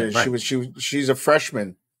 Yeah, right. She's a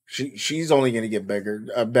freshman. She's only going to get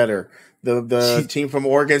better. The team from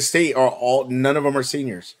Oregon State none of them are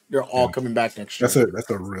seniors. They're all coming back next year. That's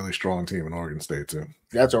a really strong team in Oregon State too.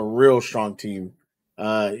 That's a real strong team.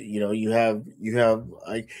 You have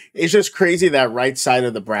like, it's just crazy that right side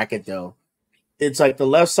of the bracket though. It's like the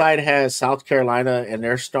left side has South Carolina and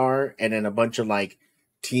their star, and then a bunch of like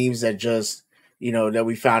teams that just that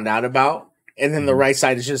we found out about, and then the right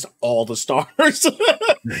side is just all the stars.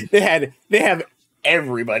 they have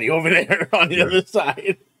everybody over there on the other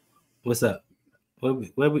side. What's up? Where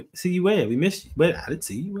we see you at? We missed you. Where I didn't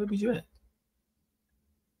see you. Where was you at?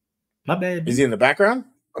 My bad. Is he in the background?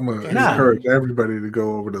 I'm gonna encourage everybody to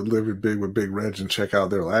go over to Living Big with Big Reg and check out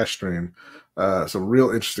their last stream. Some real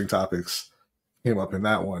interesting topics came up in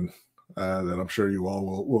that one that I'm sure you all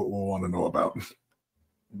will want to know about.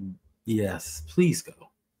 Yes, please go.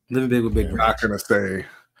 Living Big with Big Reg. I'm not gonna say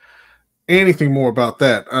anything more about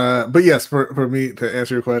that. But yes, for me to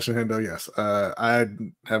answer your question, Hendo, yes. I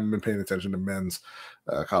haven't been paying attention to men's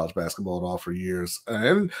college basketball at all for years.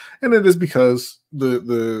 And it is because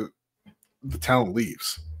the talent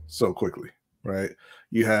leaves so quickly, right?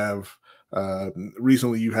 You have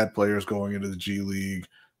recently you had players going into the G League,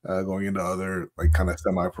 going into other like kind of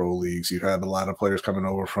semi-pro leagues. You had a lot of players coming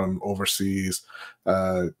over from overseas,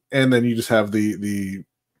 and then you just have the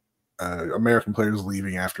American players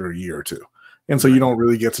leaving after a year or two. And so you don't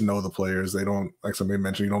really get to know the players. They don't, like somebody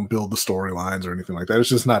mentioned, you don't build the storylines or anything like that. It's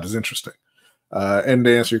just not as interesting. And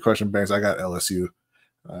to answer your question, Banks, I got LSU.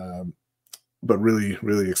 But really,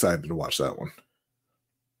 really excited to watch that one.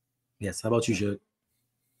 Yes. How about you, Shug?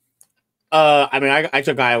 I mean, I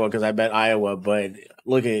took Iowa because I bet Iowa, but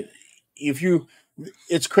look at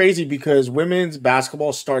it's crazy because women's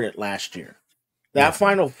basketball started last year. That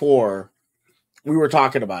Final Four, we were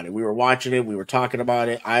talking about it. We were watching it. We were talking about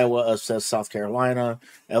it. Iowa upsets South Carolina.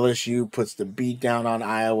 LSU puts the beat down on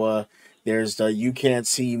Iowa. There's the you can't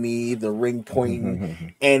see me, the ring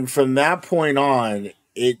pointing. And from that point on,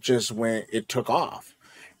 it took off.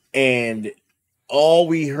 And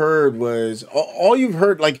all you've heard,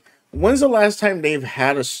 like, when's the last time they've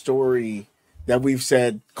had a story that we've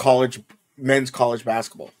said men's college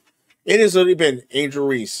basketball? It has only been Angel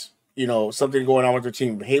Reese, something going on with their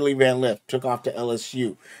team. Haley Van Lith took off to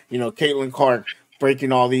LSU. Caitlin Clark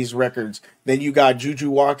breaking all these records. Then you got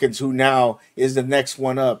Juju Watkins, who now is the next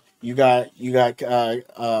one up. You got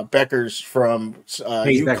Beckers from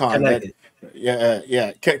UConn.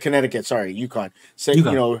 Connecticut. Sorry, UConn.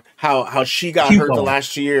 So how she got hurt the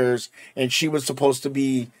last 2 years, and she was supposed to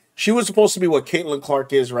be what Caitlin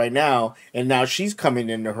Clark is right now, and now she's coming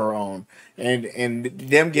into her own, and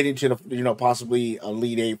them getting to the possibly a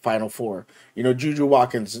Elite Eight Final Four. Juju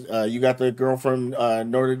Watkins. You got the girl from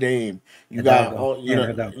Notre Dame. You got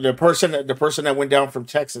the person that went down from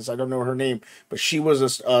Texas. I don't know her name, but she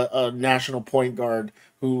was a national point guard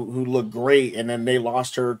who looked great, and then they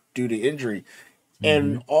lost her due to injury.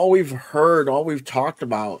 And all we've talked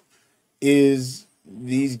about is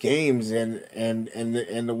these games and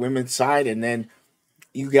the women's side, and then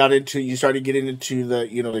you started getting into the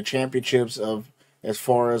the championships of as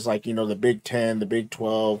far as like the Big 10, the Big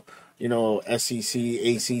 12, SEC,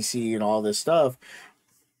 ACC, and all this stuff,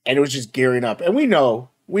 and it was just gearing up. And we know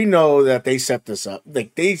that they set this up,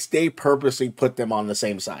 like they purposely put them on the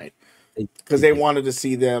same side because they wanted to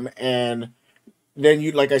see them. And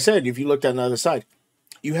then like I said, if you looked at the other side,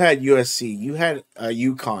 you had USC, you had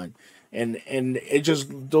UConn. And it just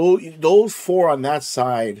those four on that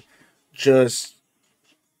side, just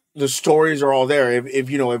the stories are all there.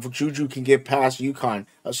 If Juju can get past UConn,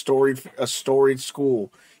 a storied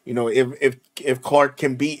school, if Clark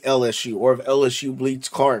can beat LSU, or if LSU beats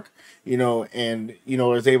Clark, and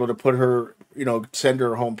is able to put her, send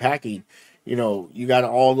her home packing. You got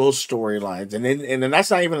all those storylines, and then that's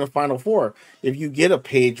not even the Final Four. If you get a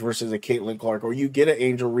Paige versus a Caitlin Clark, or you get an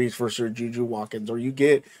Angel Reese versus a Juju Watkins, or you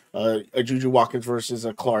get a Juju Watkins versus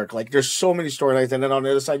a Clark, like there's so many storylines. And then on the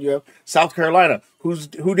other side, you have South Carolina, who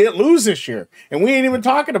didn't lose this year, and we ain't even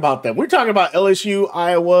talking about them. We're talking about LSU,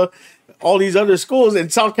 Iowa, all these other schools,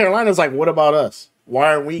 and South Carolina's like, what about us? Why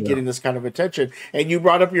aren't we getting this kind of attention? And you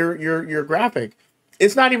brought up your graphic.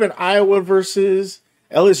 It's not even Iowa versus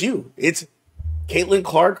LSU. It's Caitlin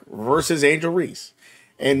Clark versus Angel Reese,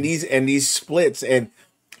 and these splits. And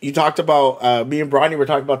you talked about me and Brodny were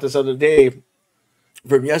talking about this other day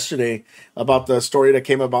from yesterday about the story that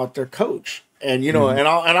came about their coach. And and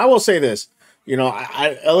I will say this,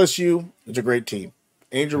 LSU is a great team.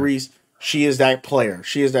 Angel Reese, She is that player.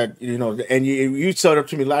 She is that, and you said it up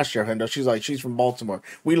to me last year, Hendo. She's like, she's from Baltimore.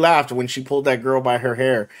 We laughed when she pulled that girl by her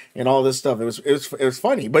hair and all this stuff. It was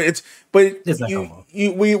funny, but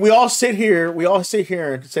we all sit here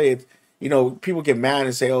and say, people get mad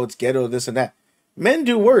and say, oh, it's ghetto, this and that. Men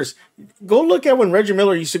do worse. Go look at when Reggie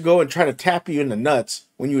Miller used to go and try to tap you in the nuts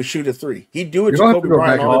when you would shoot a three. He'd do it to Kobe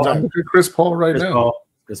Bryant all the time. Look at Chris Paul right now.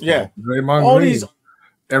 Yeah, all these.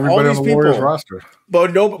 Everybody on the Warriors roster.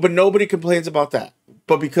 But nobody complains about that.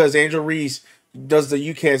 But because Angel Reese does the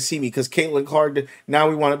 "you can't see me" because Caitlin Clark now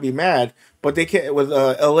we want to be mad, but they can't. With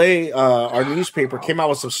L.A. Our newspaper came out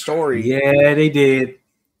with some story. Yeah, they did.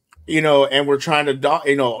 And we're trying to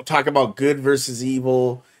talk about good versus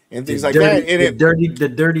evil and things like that. And the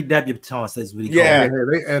dirty debutantes. That's what he called it.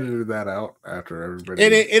 They edited that out after everybody.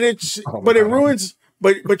 It ruins.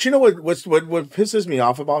 But you know what pisses me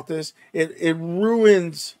off about this? It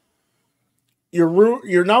ruins.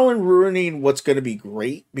 You're not only ruining what's going to be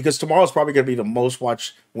great, because tomorrow's probably going to be the most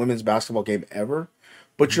watched women's basketball game ever,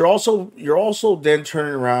 but you're also then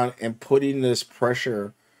turning around and putting this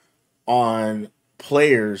pressure on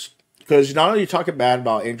players, because not only are you talking bad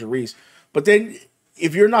about Angel Reese, but then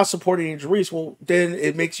if you're not supporting Angel Reese, well, then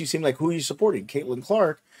it makes you seem like, who are you supporting? Caitlin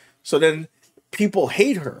Clark. So then people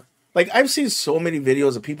hate her. Like, I've seen so many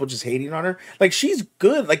videos of people just hating on her. Like, she's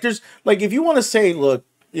good. Like, if you want to say, look,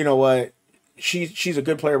 you know what, she's a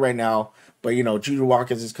good player right now, but, Judy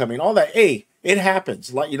Watkins is coming, all that, hey, it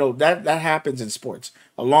happens. Like, that happens in sports.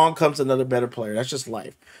 Along comes another better player. That's just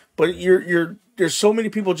life. But there's so many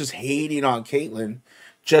people just hating on Caitlin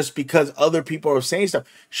just because other people are saying stuff.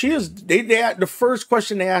 The first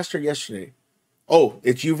question they asked her yesterday, oh,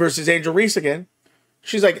 it's you versus Angel Reese again.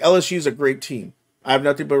 She's like, LSU's a great team. I have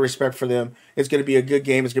nothing but respect for them. It's going to be a good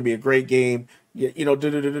game. It's going to be a great game.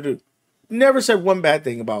 Never said one bad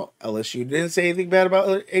thing about LSU. Didn't say anything bad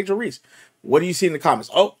about Angel Reese. What do you see in the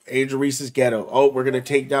comments? Oh, Angel Reese is ghetto. Oh, we're going to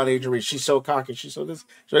take down Angel Reese. She's so cocky. She's so this,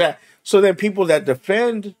 so that. So then people that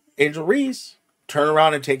defend Angel Reese turn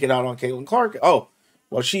around and take it out on Caitlin Clark. Oh,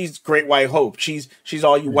 well, she's great white hope. She's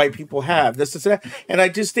all you white people have. This, that. And I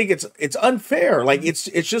just think it's unfair. Like, it's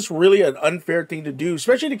just really an unfair thing to do,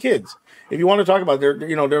 especially to kids. If you want to talk about they're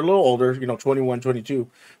a little older, 21, 22,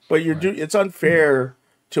 but it's unfair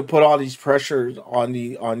to put all these pressures on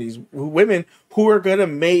these women who are going to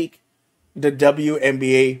make the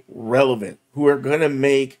WNBA relevant, who are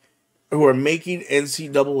making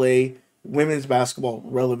NCAA women's basketball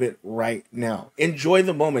relevant right now. Enjoy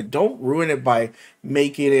the moment. Don't ruin it by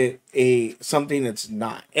making it something that's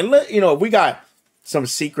not. And if we got some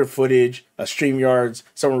secret footage of StreamYards,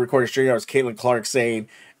 someone recording StreamYards, Caitlin Clark saying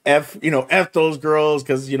F those girls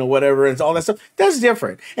because whatever and all that stuff, that's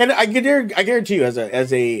different. And I guarantee you, as a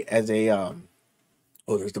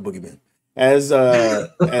oh, there's the boogeyman. As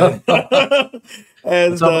a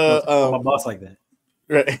boss like that,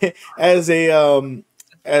 right?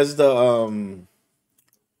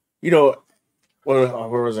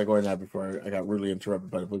 Where was I going at before I got rudely interrupted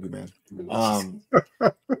by the boogeyman?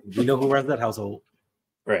 You know who runs that household,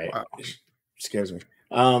 right? Wow. Scares me.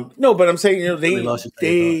 No, but I'm saying, I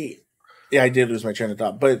did lose my train of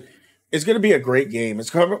thought, but it's going to be a great game. It's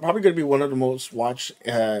probably going to be one of the most watched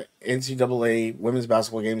NCAA women's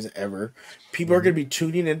basketball games ever. People are going to be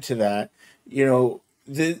tuning into that.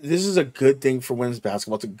 This is a good thing for women's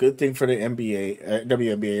basketball. It's a good thing for the NBA,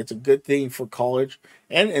 WNBA. It's a good thing for college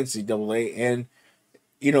and NCAA. And,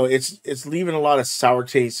 it's leaving a lot of sour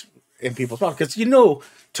taste in people's mouth. Because,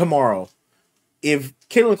 tomorrow, if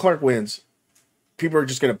Caitlin Clark wins, people are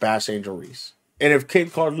just going to bash Angel Reese. And if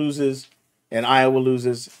Caitlin Clark loses and Iowa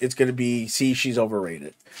loses, it's going to be, she's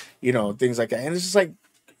overrated. Things like that. And it's just like,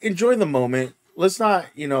 enjoy the moment. Let's not,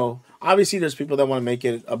 obviously there's people that want to make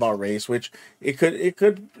it about race, which it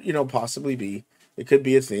could, possibly be. It could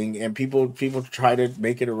be a thing. And people try to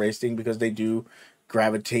make it a race thing because they do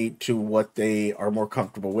gravitate to what they are more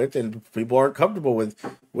comfortable with. And people aren't comfortable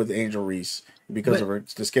with Angel Reese because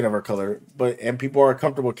of the skin of her color. And people are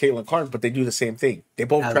comfortable with Caitlin Clark, but they do the same thing. They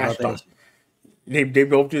both trash talk. They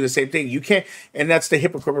both do the same thing. You can't, and that's the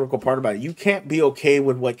hypocritical part about it. You can't be okay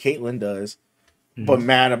with what Caitlin does, but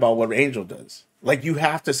mad about what Angel does. Like, you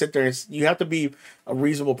have to sit there and you have to be a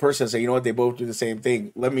reasonable person and say, you know what, they both do the same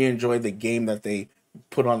thing. Let me enjoy the game that they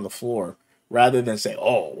put on the floor, rather than say,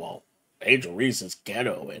 oh, well, Angel Reese is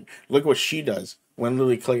ghetto and look what she does, when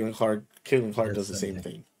literally Caitlin Clark does the same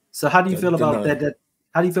thing. So how do you feel about that?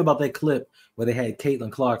 How do you feel about that clip where they had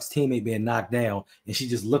Caitlin Clark's teammate being knocked down and she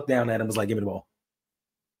just looked down at him and was like, give me the ball?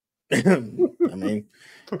 I mean,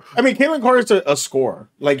 Caitlin Clark is a scorer.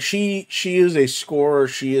 Like, she is a scorer.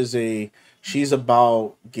 She is a She's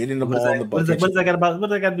about getting the ball in the bucket. What does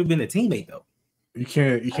that got to do being a teammate though? You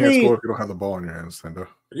can't score if you don't have the ball in your hands, Hendo.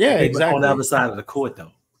 Yeah, okay, exactly. On the other side of the court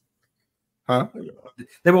though. Huh?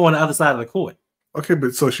 They were on the other side of the court. Okay,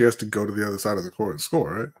 but so she has to go to the other side of the court and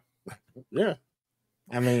score, right? Yeah.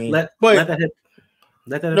 I mean, let that hit.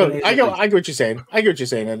 No, I get what you're saying. I get what you're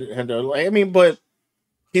saying, Hendo. I mean, but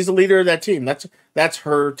he's the leader of that team. That's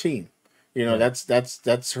her team. You know,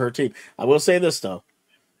 that's her team. I will say this though.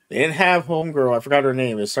 They didn't have homegirl. I forgot her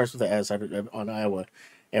name. It starts with an S on Iowa.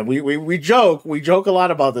 And we joke a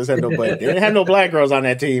lot about this, Hendo, but they didn't have no black girls on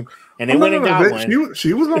that team. And they went and got one.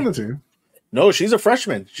 She was on the team. No, she's a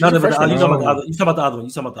freshman. You talking about the other one. You talking about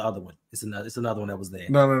the other one. It's another one that was there.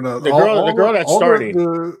 No. The girl that's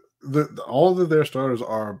starting. All of their starters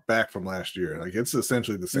are back from last year. Like it's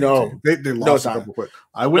essentially the same team. They lost a couple quick.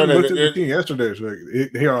 I went and looked at the team yesterday.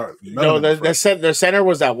 Their center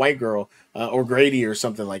was that white girl or Grady or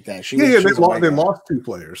something like that. They lost 2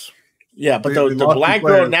 players. Yeah, but the black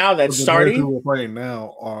girl now that's starting, who are playing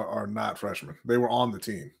now are not freshmen. They were on the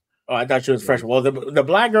team. Oh, I thought she was freshman. Well, the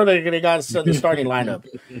black girl that they got the starting lineup,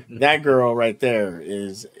 that girl right there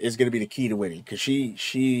is going to be the key to winning because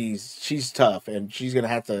she's tough and she's gonna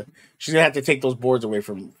have to take those boards away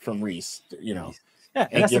from Reese, you know,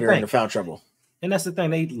 and get her into foul trouble. And that's the thing.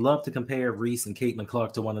 They love to compare Reese and Caitlin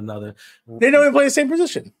Clark to one another. They don't even play the same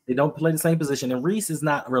position. They don't play the same position. And Reese is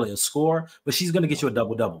not really a scorer, but she's going to get you a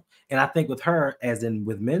double-double. And I think with her, as in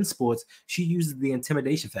with men's sports, she uses the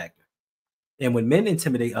intimidation factor. And when men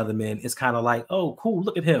intimidate other men, it's kind of like, oh, cool,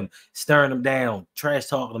 look at him, staring him down, trash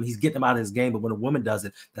talking him. He's getting him out of his game. But when a woman does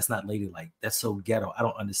it, that's not ladylike. That's so ghetto. I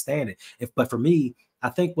don't understand it. But for me, I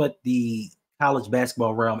think what the college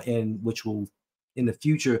basketball realm, and which will in the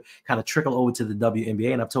future kind of trickle over to the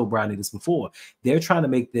WNBA, and I've told Brodny this before, they're trying to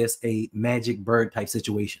make this a Magic Bird type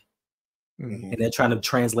situation. And they're trying to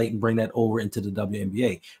translate and bring that over into the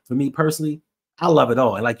WNBA. For me personally, I love it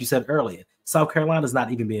all. And like you said earlier, South Carolina is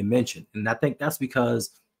not even being mentioned. And I think that's because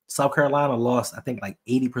South Carolina lost, I think, like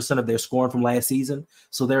 80% of their scoring from last season.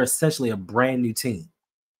 So they're essentially a brand new team.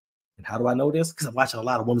 And how do I know this? Because I'm watching a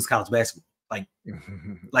lot of women's college basketball.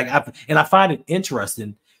 I find it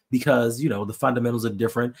interesting because, you know, the fundamentals are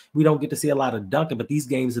different. We don't get to see a lot of dunking, but these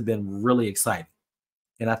games have been really exciting.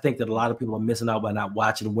 And I think that a lot of people are missing out by not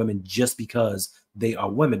watching women just because they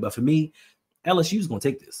are women. But for me, LSU is going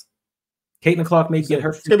to take this. Caitlin Clark may get her.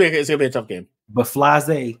 It's gonna be a tough game. But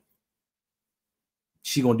Flazé,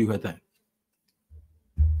 she going to do her thing.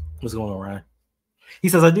 What's going on, Ryan? He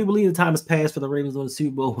says, I do believe the time has passed for the Ravens on the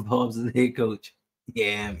Super Bowl with Hobbs as the head coach.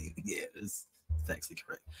 Yeah, it's actually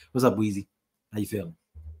correct. What's up, Weezy? How you feeling?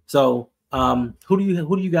 So, who do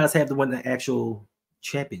you guys have to win the actual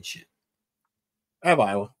championship? I have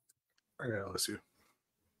Iowa. I got LSU.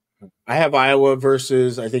 I have Iowa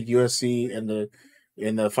versus I think USC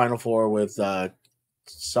in the Final Four with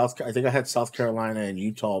South. I think I had South Carolina and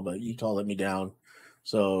Utah, but Utah let me down.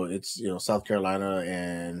 So it's South Carolina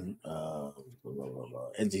and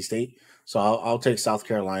NC State. So I'll take South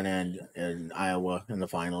Carolina and Iowa in the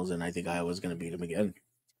finals, and I think Iowa's going to beat them again.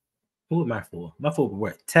 Who am I for? My four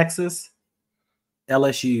were Texas,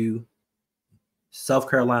 LSU, South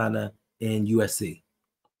Carolina, and USC.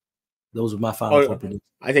 Those were my final four predictions.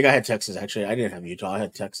 I think I had Texas actually. I didn't have Utah. I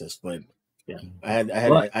had Texas, but yeah, I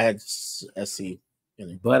had SC.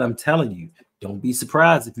 But I'm telling you, don't be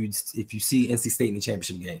surprised if you see NC State in the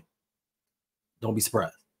championship game. Don't be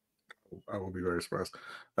surprised. I will be very surprised.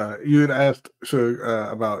 You had asked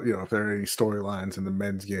about if there are any storylines in the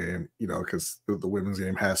men's game, because the women's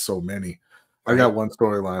game has so many. I got one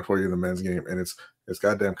storyline for you in the men's game, and it's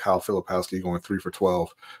goddamn Kyle Filipowski going 3 for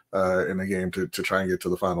 12 in a game to try and get to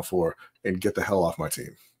the Final Four and get the hell off my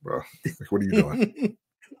team, bro. Like, what are you doing?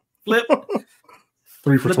 Flip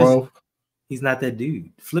 3 for 12. He's not that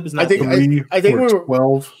dude. Flip is not. I think we were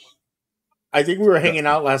 12. I think we were hanging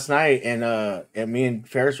out last night, and me and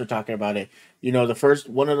Ferris were talking about it. The first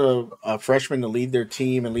one of the freshmen to lead their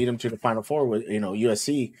team and lead them to the Final Four was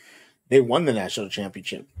USC. They won the national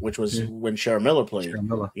championship, which was when Shara Miller played.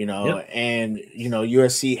 And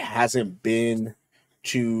USC hasn't been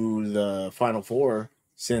to the Final Four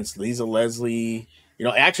since Lisa Leslie.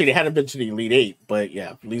 Actually they hadn't been to the Elite Eight, but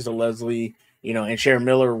yeah, Lisa Leslie. And Shara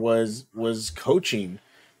Miller was coaching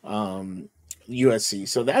USC.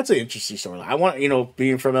 So that's an interesting story. I want,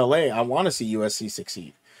 being from LA, I want to see USC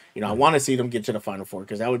succeed. I want to see them get to the Final Four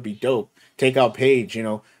because that would be dope. Take out Paige,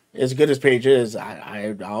 as good as Paige is,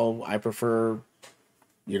 I prefer,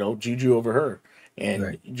 Juju over her.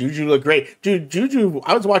 And Juju looked great. Dude, Juju,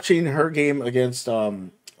 I was watching her game against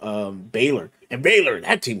Baylor, and Baylor,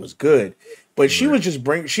 that team was good, but she was just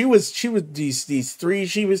she was these threes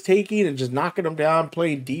she was taking and just knocking them down,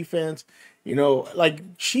 playing defense. You know, like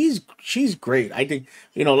she's great. I think,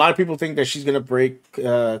 you know, a lot of people think that she's gonna break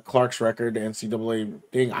Clark's record, the NCAA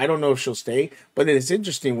thing. I don't know if she'll stay, but it's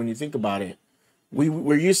interesting when you think about it.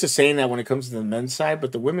 We're used to saying that when it comes to the men's side,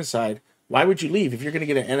 but the women's side, why would you leave if you're gonna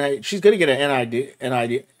get an NIL? She's gonna get an NIL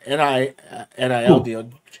deal.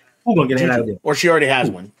 Who's gonna get an NIL deal? Or she already has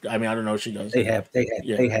one. I mean, I don't know if she does. They have.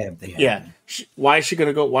 Yeah. Why is she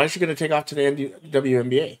gonna go? Why is she gonna take off to the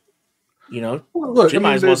WNBA? You know, well, look, she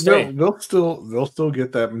might as well stay. They'll still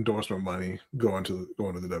get that endorsement money going to the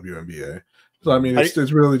WNBA. So I mean, it's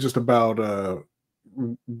really just about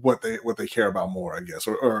what they care about more, I guess,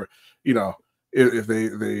 or you know, if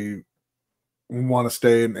they want to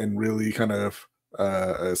stay and really kind of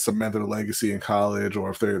cement their legacy in college,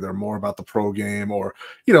 or if they're more about the pro game, or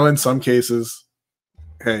you know, in some cases,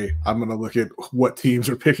 hey, I'm going to look at what teams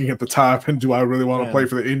are picking at the top, and do I really want to play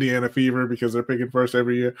for the Indiana Fever because they're picking first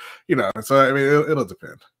every year? You know, so I mean, it'll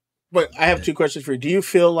depend. But I have two questions for you. Do you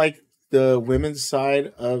feel like the women's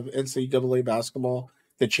side of NCAA basketball,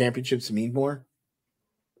 the championships mean more?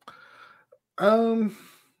 I'm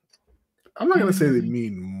not going to say they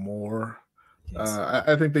mean more.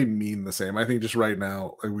 I think they mean the same. I think just right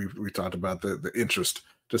now, like we talked about, the interest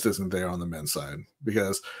just isn't there on the men's side,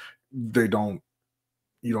 because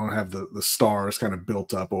you don't have the stars kind of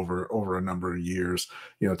built up over a number of years.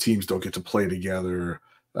 You know, teams don't get to play together.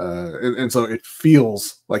 And so it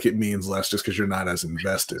feels like it means less just because you're not as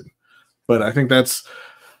invested. But I think I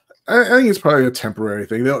think it's probably a temporary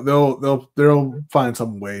thing. They'll find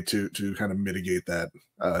some way to kind of mitigate that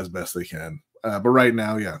as best they can. But right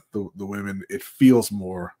now, yeah, the women, it feels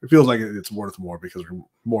like it's worth more because we're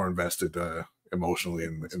more invested emotionally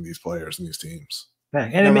in these players and these teams.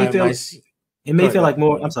 And it may feel. It may feel like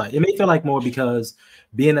more. I'm sorry. It may feel like more because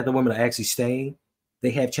being that the women are actually staying,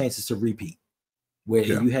 they have chances to repeat. Where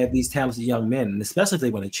you have these talented young men, and especially if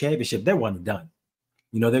they win a championship, they're one and done.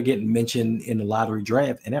 You know, they're getting mentioned in the lottery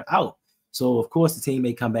draft and they're out. So of course the team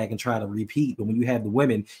may come back and try to repeat, but when you have the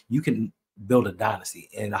women, you can build a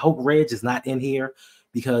dynasty. And I hope Reg is not in here,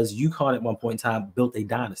 because UConn at one point in time built a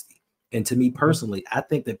dynasty. And to me personally, I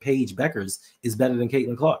think that Paige Beckers is better than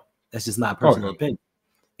Caitlin Clark. That's just not personal opinion.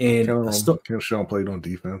 And Sean played on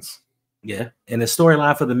defense. Yeah. And the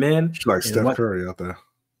storyline for the men. She's like Steph Curry out there.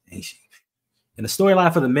 Ain't she? And the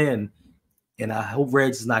storyline for the men, and I hope Reg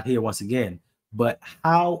is not here once again, but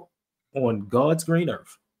how on God's green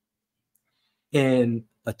earth, and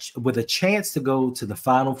with a chance to go to the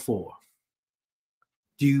Final Four,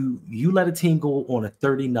 do you let a team go on a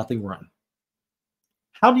 30-0 run?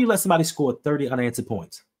 How do you let somebody score 30 unanswered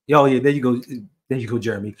points? Oh, yeah, there you go. There you go,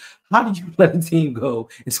 Jeremy. How did you let a team go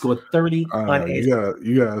and score 30 unanswered?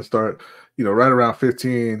 You gotta start, you know, right around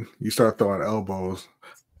 15, you start throwing elbows.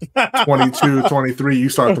 22, 23, you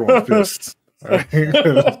start throwing fists. Right?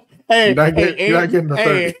 You're not getting the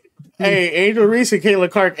 30. Hey, Angel Reese and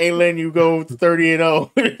Caitlin Clark ain't letting you go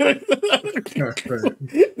 30-0.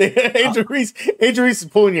 Angel Reese is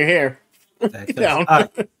pulling your hair down.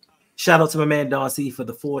 Shout out to my man Don C for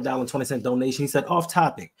the $4.20 donation. He said, off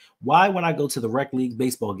topic, why when I go to the rec league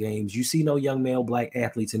baseball games, you see no young male black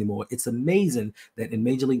athletes anymore? It's amazing that in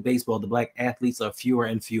Major League Baseball, the black athletes are fewer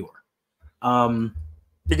and fewer.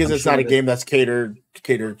 Because it's not a game that's catered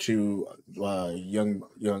to young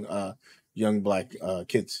black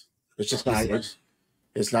kids. It's just not.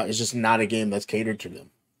 It's just not a game that's catered to them.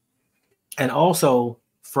 And also,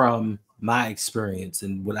 from my experience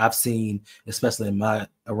and what I've seen, especially in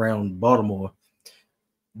around Baltimore,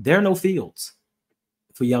 there are no fields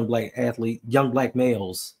for young black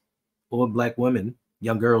males or black women,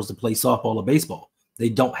 young girls to play softball or baseball. They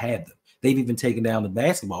don't have them. They've even taken down the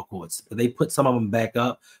basketball courts, but they put some of them back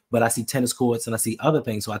up. But I see tennis courts and I see other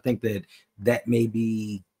things. So I think that may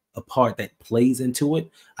be a part that plays into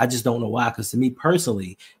it. I just don't know why. Because to me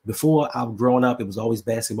personally, before I was growing up, it was always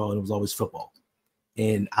basketball and it was always football.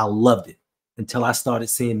 And I loved it until I started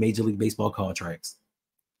seeing Major League Baseball contracts.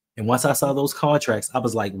 And once I saw those contracts, I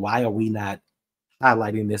was like, why are we not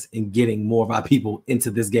highlighting this and getting more of our people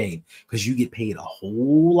into this game? Because you get paid a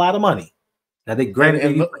whole lot of money. Now they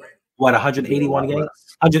granted what, 181 games?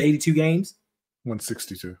 182 games?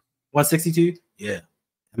 162. 162? Yeah.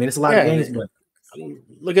 I mean, it's a lot of games, but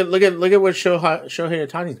look at what Shohei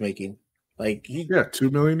Ohtani's making. Like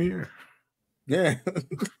 $2 million a year. Yeah.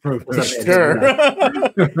 Sure.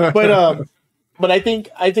 But I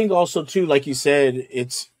think also too, like you said,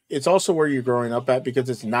 it's also where you're growing up at, because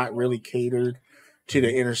it's not really catered to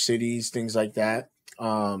the inner cities, things like that.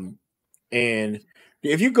 And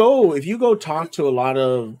If you go talk to a lot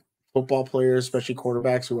of football players, especially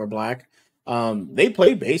quarterbacks who are black, they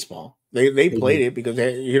play baseball. They played it because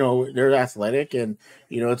they're athletic, and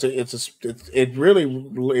it really,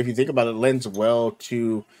 if you think about it, lends well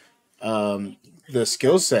to the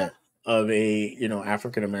skill set of a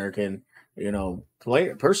African American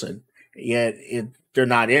person. Yet they're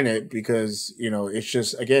not in it because it's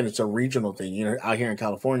just, again, it's a regional thing. Out here in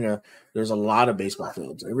California, there's a lot of baseball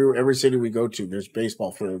fields. Every city we go to, there's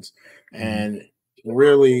baseball fields, and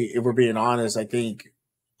really, if we're being honest, I think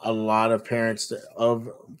a lot of parents of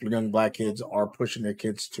young black kids are pushing their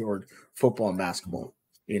kids toward football and basketball,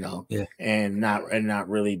 Yeah. and not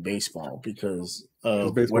really baseball because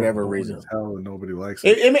of whatever reason. Hell, and nobody likes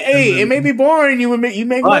it. It may be boring. You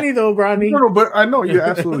make money though, Brodny. No, but I know you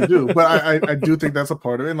absolutely do. But I do think that's a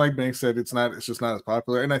part of it. And like Banks said, it's just not as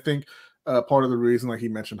popular. And I think part of the reason, like he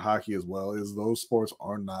mentioned hockey as well, is those sports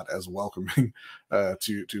are not as welcoming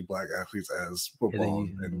to black athletes as football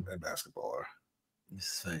and basketball are. This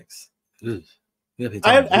is facts.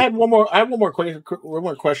 I had one more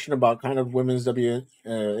question about kind of women's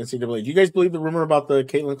NCAA. Do you guys believe the rumor about the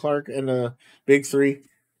Caitlin Clark and the Big Three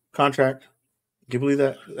contract? Do you believe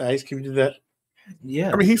that? Ice, can you do that?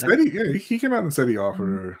 Yeah. I mean, he came out and said he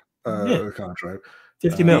offered her a contract.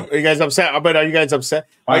 50 mil. Are you guys upset? But are you guys upset?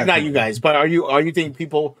 Like, not you guys, but are you think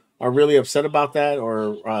people are really upset about that,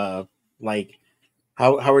 or like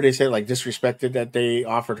how are they saying, like, disrespected that they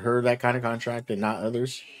offered her that kind of contract and not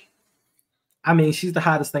others? I mean, she's the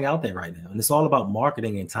hottest thing out there right now, and it's all about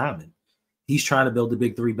marketing and timing. He's trying to build the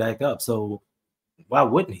Big Three back up, so why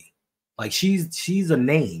wouldn't he? Like, she's a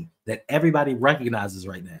name that everybody recognizes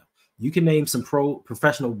right now. You can name some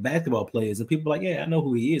professional basketball players, and people are like, yeah, I know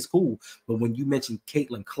who he is, cool. But when you mention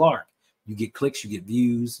Caitlin Clark, you get clicks, you get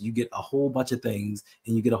views, you get a whole bunch of things,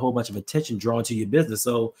 and you get a whole bunch of attention drawn to your business.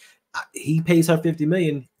 So he pays her $50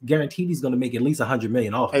 million, guaranteed he's going to make at least $100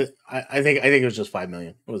 million off. I think it was just $5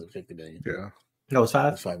 million. It wasn't $50 million. Yeah, no, it's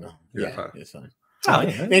 $5. It's $5 million. Yeah, $5. It's fine. Oh,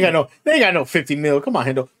 yeah. They ain't got no $50 million. Come on,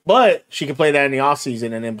 Hendo. But she can play that in the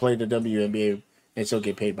offseason and then play the WNBA and still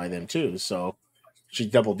get paid by them too. So she's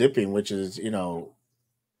double dipping, which is hey.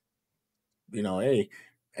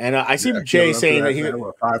 And I see Jay saying that he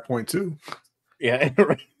 5.2. Yeah,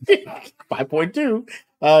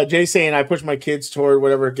 5.2. Jay saying I push my kids toward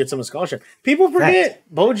whatever gets them a scholarship. People forget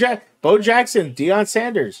Bo Jackson, Deion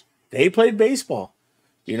Sanders. They played baseball.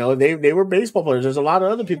 They were baseball players. There's a lot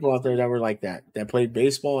of other people out there that were like that played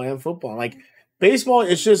baseball and football. Like, baseball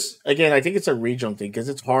is just, again, I think it's a regional thing because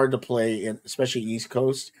it's hard to play in, especially East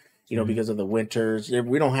Coast, because of the winters.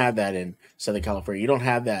 We don't have that in Southern California. You don't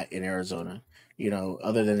have that in Arizona,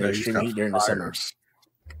 other than the extreme heat during the summers.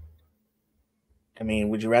 I mean,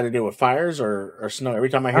 would you rather deal with fires or snow? Every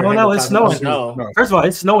time I hear, I don't know, it's snowing. Snow. No. First of all,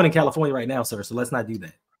 it's snowing in California right now, sir. So let's not do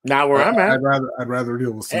that. Not where I'm at. I'd rather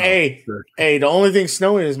deal with snow. Hey, the only thing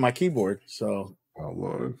snowing is my keyboard. So, oh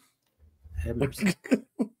Lord.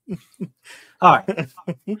 All right.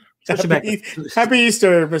 Happy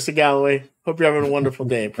Easter, Mr. Galloway. Hope you're having a wonderful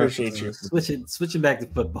day. Appreciate you. Switching back to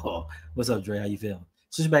football. What's up, Dre? How you feeling?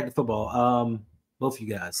 Switching back to football. Both of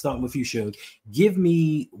you guys, starting with you, Shug. Give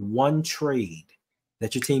me one trade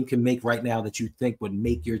that your team can make right now that you think would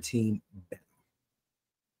make your team better.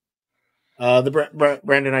 The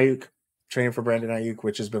Brandon Ayuk, training for Brandon Ayuk,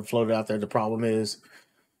 which has been floated out there. The problem is,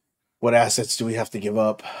 what assets do we have to give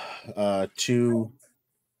up to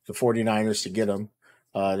the 49ers to get them?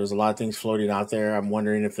 There's a lot of things floating out there. I'm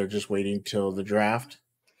wondering if they're just waiting till the draft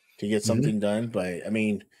to get something done. But I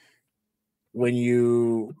mean, when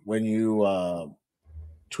you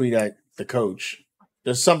tweet at the coach,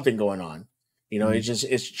 there's something going on.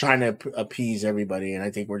 It's trying to appease everybody, and I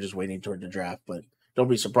think we're just waiting toward the draft. But don't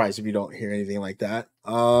be surprised if you don't hear anything like that.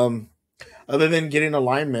 Other than getting a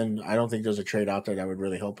lineman, I don't think there's a trade out there that would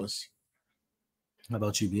really help us. How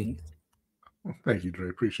about you, B? Thank you, Dre.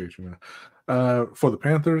 Appreciate you, man. For the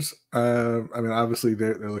Panthers, I mean, obviously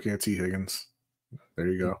they're looking at T. Higgins. There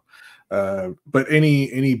you go. But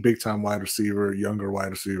any big time wide receiver, younger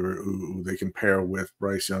wide receiver who they can pair with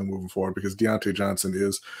Bryce Young moving forward, because Deontay Johnson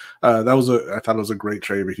is I thought it was a great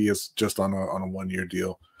trade, but he is just on a 1-year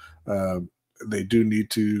deal. They do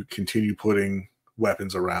need to continue putting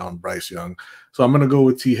weapons around Bryce Young. So I'm going to go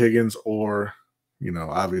with T. Higgins, or,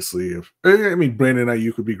 obviously Brandon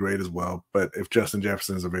Ayuk would be great as well. But if Justin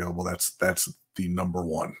Jefferson is available, that's the number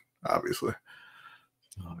one, obviously.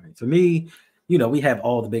 All right. For me, we have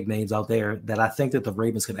all the big names out there that I think that the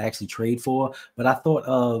Ravens could actually trade for. But I thought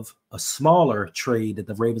of a smaller trade that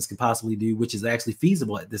the Ravens could possibly do, which is actually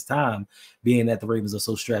feasible at this time, being that the Ravens are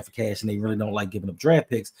so strapped for cash and they really don't like giving up draft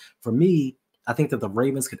picks. For me, I think that the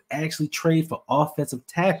Ravens could actually trade for offensive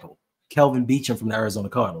tackle Kelvin Beachum from the Arizona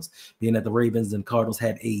Cardinals. Being that the Ravens and Cardinals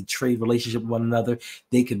had a trade relationship with one another,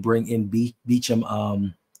 they could bring in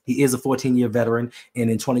Beachum. He is a 14-year veteran, and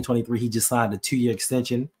in 2023, he just signed a 2-year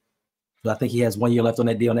extension. So I think he has 1 year left on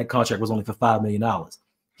that deal, and that contract was only for $5 million.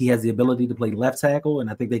 He has the ability to play left tackle, and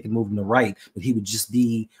I think they can move him to right, but he would just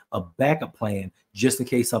be a backup plan just in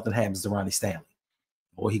case something happens to Ronnie Stanley.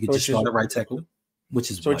 Or he could just start at right tackle,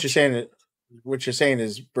 which is so what you're saying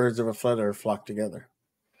is birds of a feather flock together.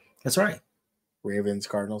 That's right. Ravens,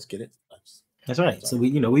 Cardinals, get it? That's right. So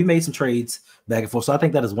we made some trades back and forth. So I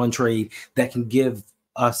think that is one trade that can give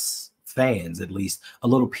us fans, at least, a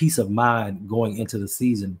little peace of mind going into the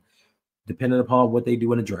season, depending upon what they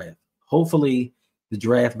do in the draft. Hopefully the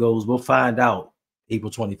draft goes, we'll find out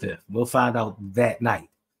April 25th. We'll find out that night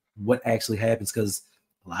what actually happens, because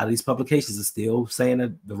a lot of these publications are still saying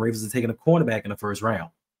that the Ravens are taking a cornerback in the first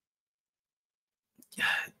round.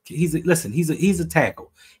 He's a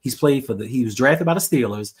tackle. He was drafted by the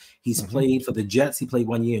Steelers. He's played for the Jets. He played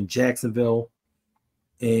 1 year in Jacksonville,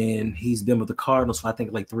 and he's been with the Cardinals for I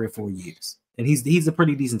think like 3 or 4 years. And he's a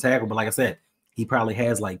pretty decent tackle, but like I said, he probably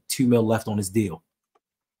has like $2 million left on his deal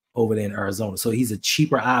over there in Arizona. So he's a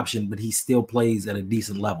cheaper option, but he still plays at a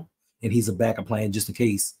decent level, and he's a backup plan just in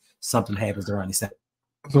case something happens around his set.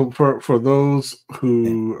 So for those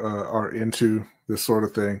who are into this sort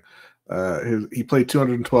of thing, he played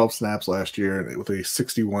 212 snaps last year with a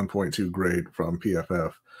 61.2 grade from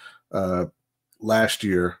PFF. Last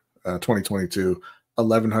year, 2022,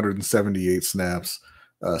 1,178 snaps,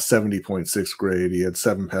 70.6 grade. He had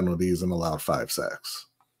 7 penalties and allowed 5 sacks.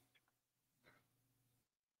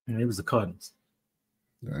 And it was the Cardinals.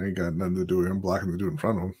 I ain't got nothing to do with him blocking the dude in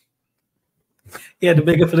front of him. He had to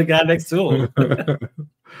big up for the guy next to him.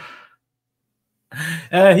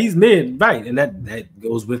 He's mid, right? And that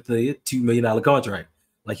goes with the $2 million contract.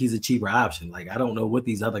 Like, he's a cheaper option. Like, I don't know what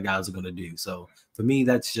these other guys are going to do. So for me,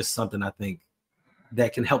 that's just something I think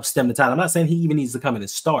that can help stem the tide. I'm not saying he even needs to come in and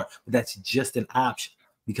start, but that's just an option.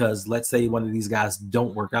 Because let's say one of these guys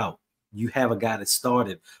don't work out. You have a guy that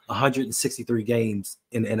started 163 games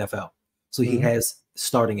in the NFL. So he has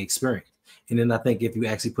starting experience. And then I think if you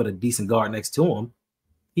actually put a decent guard next to him,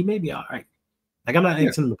 he may be all right. Like, I'm not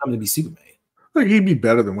asking him to come to be Superman. I think he'd be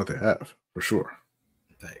better than what they have, for sure.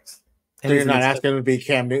 Thanks. So you're not asking him to be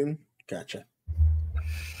Cam Newton? Gotcha.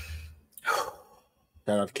 Shout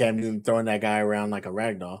out to Cam Newton throwing that guy around like a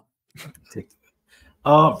rag doll.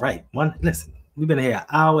 All right. Listen, we've been here an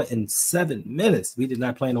hour and 7 minutes. We did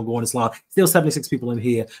not plan on going this long. Still 76 people in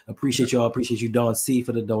here. Appreciate y'all. Appreciate you, Don C,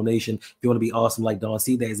 for the donation. If you want to be awesome like Don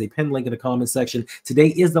C, there is a pin link in the comment section. Today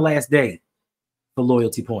is the last day for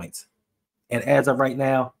loyalty points. And as of right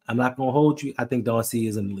now, I'm not going to hold you. I think Don C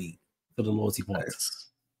is in the lead for the loyalty points. Nice.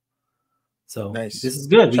 So this is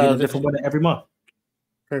good. We get a different one every month.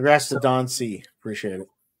 Congrats to Don C. Appreciate it.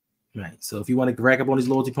 Right. So if you want to rack up on these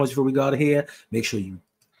loyalty points before we go out of here, make sure you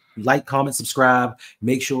like, comment, subscribe.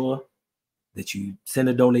 Make sure that you send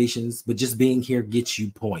the donations. But just being here gets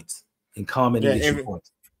you points, and commenting gets you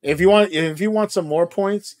points. If you want some more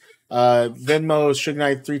points, Venmo is Suge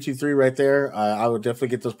Knight 323 right there. I will definitely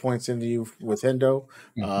get those points into you with Hendo.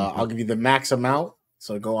 I'll give you the max amount.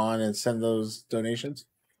 So go on and send those donations.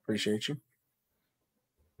 Appreciate you.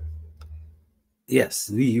 Yes,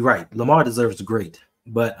 you're right. Lamar deserves great,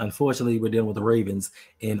 but unfortunately, we're dealing with the Ravens,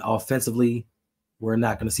 and offensively, we're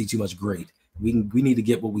not going to see too much great. We need to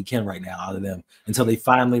get what we can right now out of them until they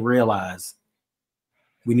finally realize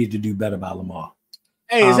we need to do better by Lamar.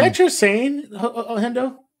 Hey, is that your saying,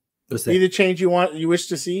 Hendo? What's that? Be the change you wish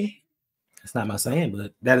to see? It's not my saying,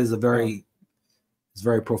 but that is it's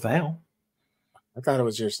very profound. I thought that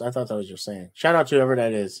was your saying. Shout out to whoever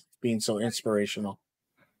that is, being so inspirational.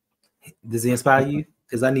 Does it inspire you?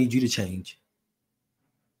 Because I need you to change.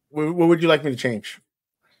 What would you like me to change?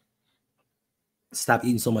 Stop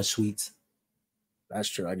eating so much sweets. That's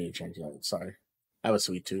true. I need to change that. Sorry. I have a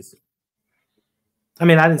sweet tooth. I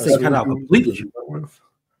mean, I didn't say cut out completely.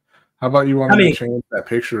 How about you want me to change that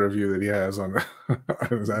picture of you that he has on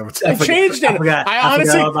his avatar? I changed it.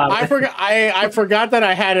 I forgot that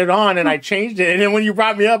I had it on, and I changed it. And then when you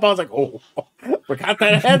brought me up, I was like, oh, forgot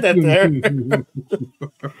that I had that there.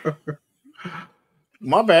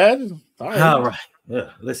 My bad. All right. Yeah,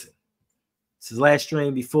 listen. This is the last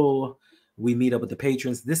stream before we meet up with the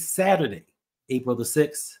patrons this Saturday, April the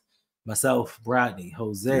 6th. Myself, Brodny,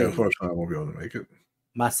 Jose. Yeah, unfortunately, I won't be able to make it.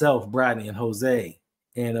 Myself, Brodny, and Jose,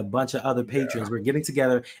 and a bunch of other patrons. We're getting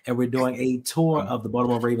together and we're doing a tour of the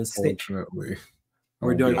Baltimore Ravens state. Unfortunately,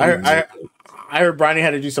 we're doing. I heard Brodny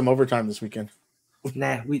had to do some overtime this weekend.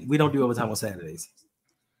 Nah, we don't do overtime on Saturdays.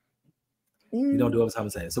 We don't do overtime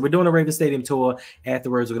Saturday. So we're doing a Ravens Stadium tour.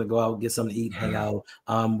 Afterwards, we're gonna go out, get something to eat, hang out.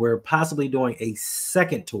 We're possibly doing a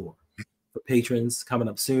second tour for patrons coming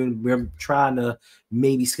up soon. We're trying to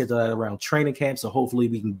maybe schedule that around training camp. So hopefully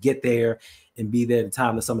we can get there and be there at the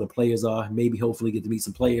time that some of the players are. Maybe hopefully get to meet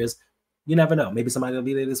some players. You never know. Maybe somebody will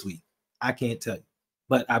be there this week. I can't tell you.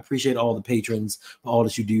 But I appreciate all the patrons for all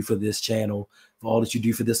that you do for this channel, for all that you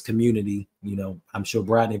do for this community. You know, I'm sure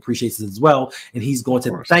Brodny appreciates it as well. And he's going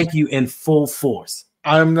to thank you in full force.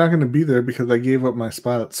 I'm not going to be there because I gave up my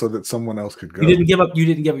spot so that someone else could go. You didn't give up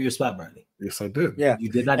your spot, Brodny. Yes, I did. Yeah. You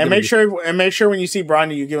did not. And make sure when you see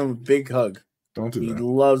Brodny, you give him a big hug. Don't do that. He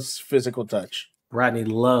loves physical touch. Brodny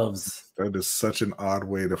loves. That is such an odd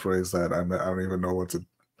way to phrase that. I don't even know what to.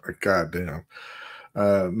 Goddamn.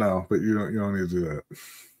 No, but you don't need to do that.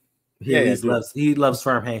 He loves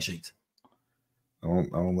firm handshakes. I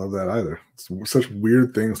don't love that either. It's such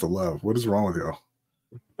weird things to love. What is wrong with y'all?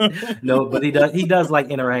 No, but he does like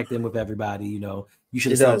interacting with everybody. You know, you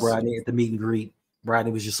should have saw Brodny at the meet and greet.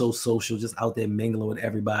 Brodny was just so social, just out there mingling with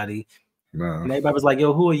everybody. No. And everybody was like,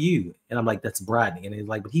 "Yo, who are you?" And I'm like, "That's Brodny." And he's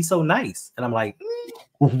like, "But he's so nice." And I'm like,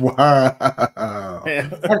 "Wow."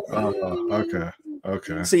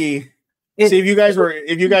 Okay. See if you guys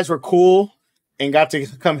were cool and got to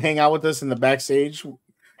come hang out with us in the backstage,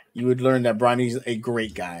 you would learn that Brodny's a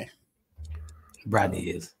great guy.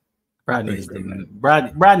 Brodny is. Brodny's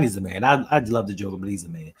the man. I'd love to joke, but he's the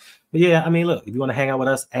man. But yeah, I mean, look, if you want to hang out with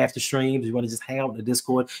us after streams, you want to just hang out in the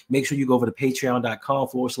Discord, make sure you go over to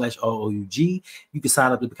patreon.com/OOUG. You can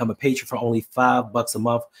sign up to become a patron for only $5 a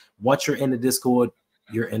month. Once you're in the Discord,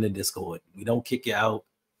 you're in the Discord. We don't kick you out.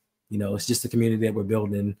 You know, it's just a community that we're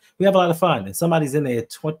building. We have a lot of fun, and somebody's in there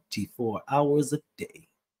 24 hours a day.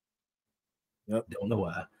 Yep. Don't know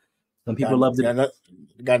why. Some people love to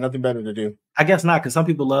got nothing better to do. I guess not, because some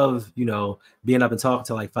people love, you know, being up and talking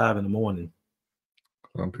till like 5 a.m.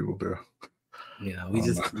 Some people do. You know, we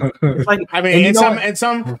just like I mean,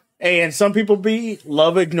 and some people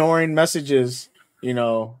love ignoring messages, you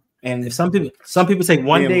know. And if some people say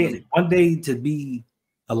one day to be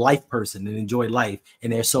a life person and enjoy life,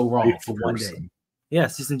 and they're so wrong for one day.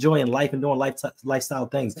 Yes, just enjoying life and doing lifestyle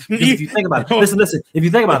things. Because if you think about it, listen. If you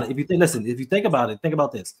think about it, think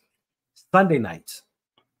about this. Sunday nights,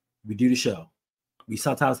 we do the show. We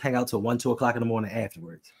sometimes hang out till 1, 2 o'clock in the morning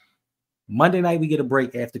afterwards. Monday night, we get a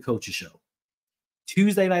break after coach's show.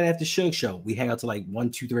 Tuesday night after show, we hang out till like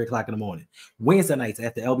 1, 2, 3 o'clock in the morning. Wednesday nights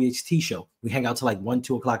after LBHT show, we hang out till like 1,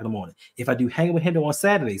 2 o'clock in the morning. If I do hanging with Hendo on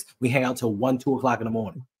Saturdays, we hang out till 1, 2 o'clock in the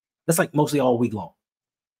morning. That's like mostly all week long.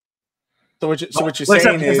 So what you're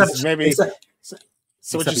saying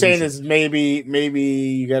is maybe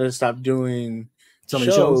you got to stop doing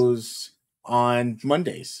shows on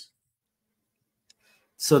Mondays.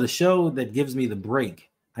 So the show that gives me the break,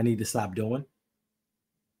 I need to stop doing.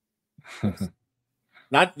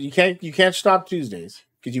 You can't stop Tuesdays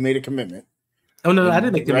because you made a commitment. Oh no, I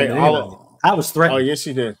didn't make a commitment. I was threatened. Oh yes,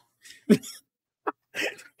 you did.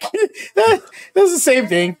 That's the same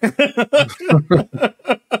thing.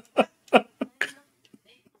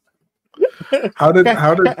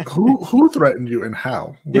 Who threatened you and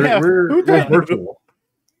how? We're virtual.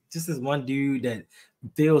 Just this one dude that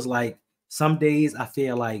feels like some days I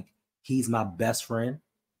feel like he's my best friend,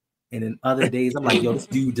 and then other days I'm like, yo, this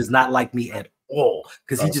dude does not like me at all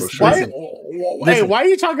because he just listen. Why are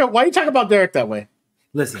you talking about Derek that way?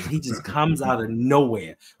 Listen, he just comes out of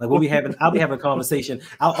nowhere. Like I'll be having a conversation.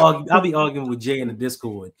 I'll be arguing with Jay in the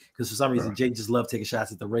Discord because for some reason Jay just loves taking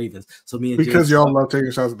shots at the Ravens. So me and Jay love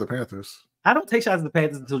taking shots at the Panthers. I don't take shots at the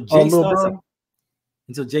Panthers until Jay starts.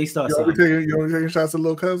 Until Jay starts. You only taking shots at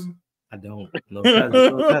little cousin? I don't. Little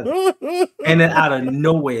cousin. And then out of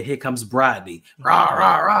nowhere, here comes Brodny. Rah,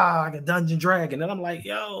 rah, rah, like a Dungeon Dragon. And I'm like,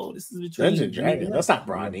 yo, this is between Dungeon Dragon. That's not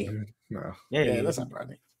Brodny. No. Yeah, that's not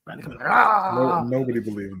Brodny. Nobody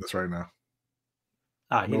believes in this right now.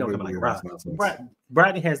 He don't come like Brodny.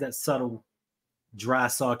 Brodny has that subtle, dry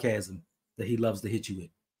sarcasm that he loves to hit you with.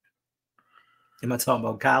 Am I talking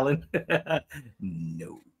about Colin?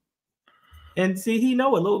 No. And see, he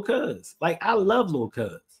know a little cuz. Like, I love little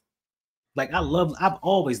cuz. Like, I've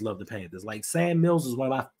always loved the Panthers. Like, Sam Mills is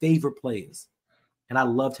one of my favorite players. And I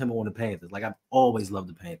loved him on the Panthers. Like, I've always loved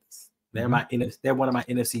the Panthers. They're they're one of my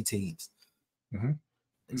NFC teams. Mm-hmm.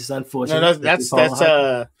 It's just unfortunate. No,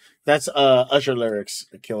 that's Usher lyrics,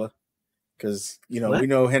 Killer. Because we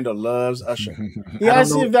know Hendo loves Usher. He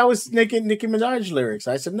asked if that was Nicki Minaj lyrics.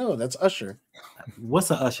 I said no, that's Usher. What's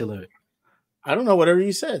an Usher lyric? I don't know. Whatever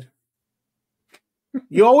you said.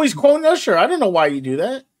 You always quote Usher. I don't know why you do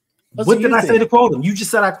that. What did I say to quote him? You just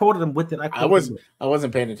said I quoted him. What did I quote him? I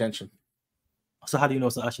wasn't paying attention. So how do you know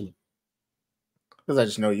it's an Usher lyric? Because I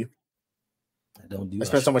just know you. I don't do. I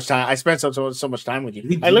spent so much time. I spent so much time with you.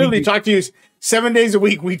 We- I we literally do- talk to you 7 days a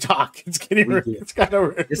week. We talk. It's getting. We do. It's kind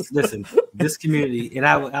of. Listen, this community, and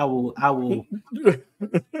I will.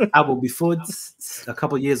 Before a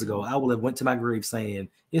couple of years ago, I will have went to my grave saying,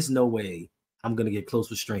 "There's no way I'm gonna get close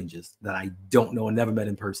with strangers that I don't know and never met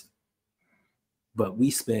in person." But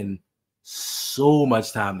we spend so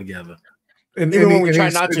much time together. And Even when he- we and try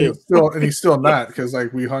he's- not and to. he's still not, because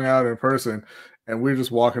like we hung out in person and we're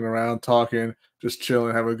just walking around talking, just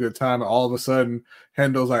chilling, having a good time. And all of a sudden,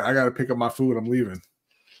 Hendo's like, "I got to pick up my food. I'm leaving."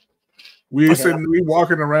 We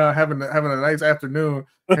walking around having a nice afternoon.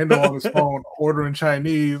 Hendo on his phone ordering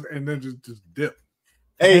Chinese, and then just dip.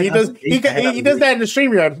 Hey, he does. He does that in the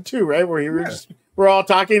StreamYard too, right? Where we're all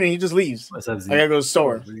talking and he just leaves. What's up, I Zeke? gotta go to the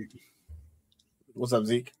store. What's up,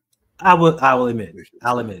 Zeke? I will admit.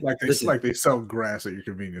 I'll admit. Like they sell grass at your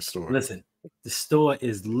convenience store. Listen, the store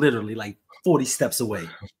is literally like 40 steps away.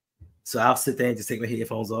 So I'll sit there and just take my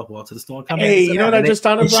headphones off, walk to the store, and come back. Hey, you know what I just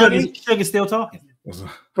thought of, Brodny? Sugar's still talking.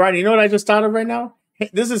 Brodny, you know what I just thought of right now?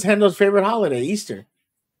 This is Hendo's favorite holiday, Easter,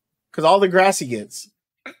 because all the grass he gets.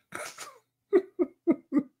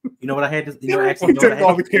 You know what I had to, you know, We actually, took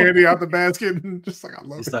all the candy out the basket and just like, I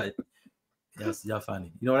love it. Y'all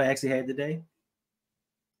funny. You know what I actually had today?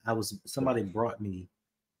 Somebody brought me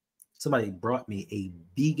a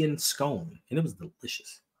vegan scone, and it was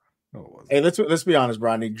delicious. No, it wasn't. Hey, let's be honest,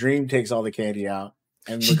 Brodny. Dream takes all the candy out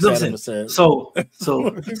and She looks at him and looks says, so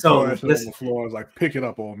Throw that shit on the listen. floor. I was like, pick it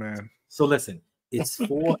up, old man. So listen, it's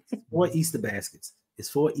four Easter baskets. It's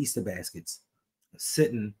 4 Easter baskets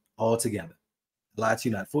sitting all together. Lie to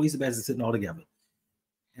you not. 4 Easter baskets sitting all together.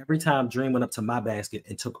 Every time Dream went up to my basket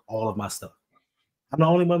and took all of my stuff. I'm the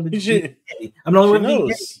only one with candy. I'm the only one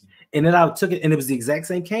with candy. And then I took it, and it was the exact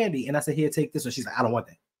same candy. And I said, "Here, take this one." She's like, "I don't want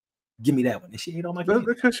that. Give me that one." And she ate all my candy.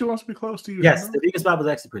 Because she wants to be close to you. Yes, the vegan spot was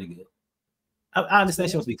actually pretty good. I understand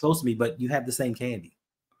she wants to be close to me, but you have the same candy.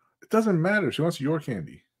 It doesn't matter. She wants your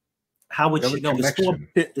candy. How would she know?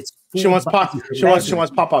 She wants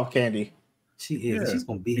pop-up candy. She is. Yeah. She's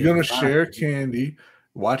gonna be here. You're gonna share candy,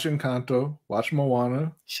 watch Encanto, watch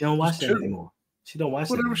Moana. She don't watch that anymore. She don't watch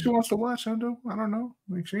whatever she wants to watch. I don't know.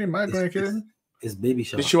 Like, she ain't my grandkid. It's baby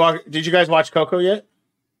show. Did you guys watch Coco yet?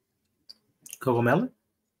 Coco Melon?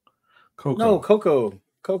 Coco. No, Coco.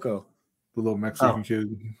 The little Mexican kid.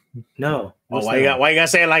 No. Oh, why you gotta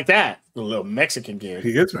say it like that? The little Mexican kid.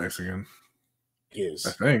 He is Mexican. He is.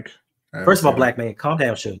 I think. First of all, black man, calm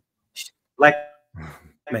down, Suge. Black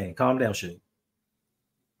man, calm down, Suge.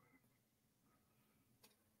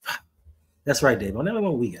 That's right, Dave. On that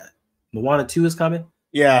one we got. Moana 2 is coming.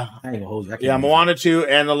 Yeah. I ain't gonna hold you. Yeah, Moana 2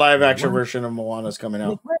 and the live action version of Moana is coming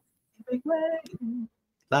out. Live action.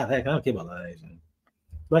 I don't care about live action.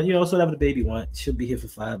 But you know, so whatever the baby wants, she'll be here for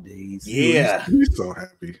 5 days. Yeah. You're so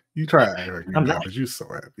happy. You try to act like you're not, but you're so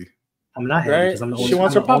happy. I'm not happy because I'm the only, she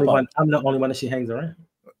wants her pop up. I'm the only one that she hangs around.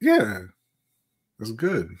 Yeah. It's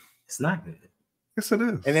good. It's not good. Yes, it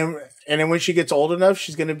is. And then when she gets old enough,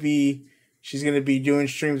 she's gonna be doing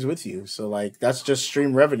streams with you. So like that's just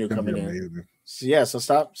stream revenue coming in. So yeah, so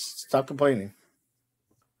stop complaining.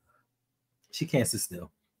 She can't sit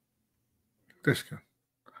still.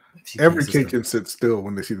 Every kid can sit still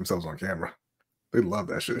when they see themselves on camera. They love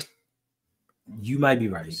that shit. You might be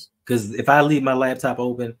right. Because if I leave my laptop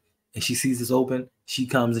open and she sees this open, she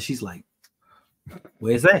comes and she's like,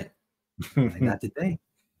 "Where's that?" Like, not today.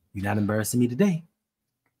 You're not embarrassing me today.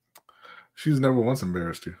 She's never once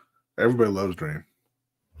embarrassed you. Everybody loves Dream.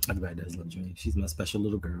 Everybody does love Dream. She's my special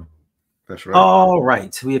little girl. That's right. All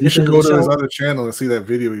right. You should go to his other channel and see that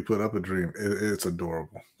video he put up of Dream. It's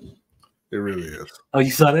adorable. It really is. Oh,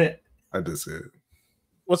 you saw that? I did see it.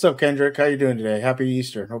 What's up, Kendrick? How you doing today? Happy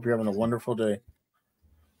Easter. Hope you're having a wonderful day.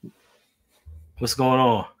 What's going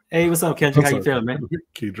on? Hey, what's up, Kendrick? How you feeling, man?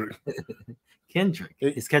 Kendrick. Kendrick.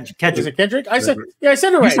 It's Kendrick. Is it Kendrick? I said it right.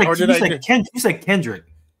 You said Kendrick.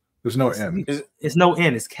 There's no N. It's no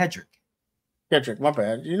N. It's Kendrick. Kendrick, my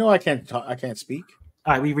bad. You know I can't talk. I can't speak.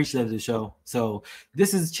 All right, we reached the end of the show. So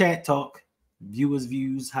this is chat talk, viewers'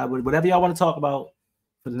 views, whatever y'all want to talk about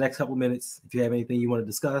for the next couple minutes. If you have anything you want to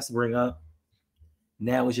discuss, bring up,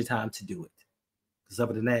 now is your time to do it. Because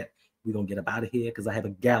other than that, we're going to get up out of here because I have a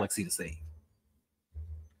galaxy to save.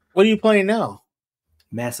 What are you playing now?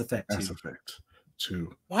 Mass Effect 2. Mass Effect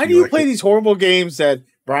 2. Why do you play these horrible games that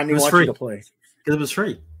Brodny wants you to play? Because it was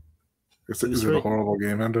free. Is it a horrible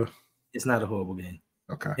game, Endo? It's not a horrible game.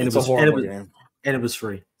 Okay. And it's a horrible game. And it was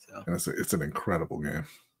free. So. And it's an incredible game.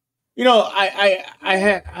 You know, I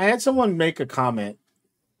had someone make a comment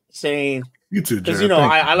saying You too, because Jared.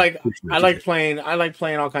 I like playing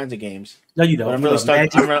all kinds of games. No, you don't. But I'm You really love stuck.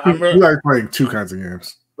 Magic. You like playing two kinds of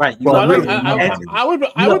games. Right. You Well, love I would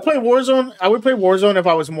play Warzone. I would play Warzone if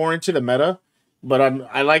I was more into the meta. But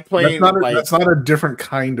I like playing. That's not a different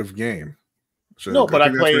kind of game. So no, but I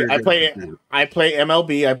play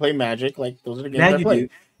MLB. I play Magic. Like those are the games I play. do,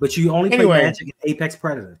 but you only play Magic and Apex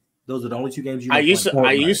Predator. Those are the only two games you. I used to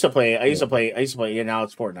play. Yeah, now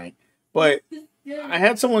it's Fortnite. But I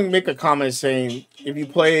had someone make a comment saying if you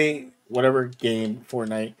play whatever game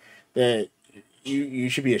Fortnite that you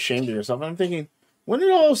should be ashamed of yourself. And I'm thinking, when did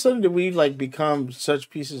all of a sudden did we like become such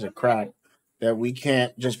pieces of crap that we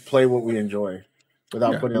can't just play what we enjoy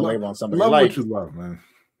without putting a label on something? Love like what you love, man.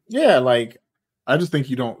 Yeah, like I just think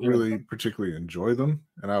you don't really particularly enjoy them,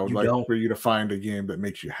 and I would like for you to find a game that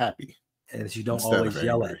makes you happy, and that you don't always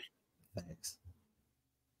yell at.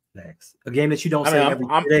 Thanks. A game that you don't say every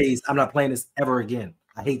 2 days. I'm not playing this ever again.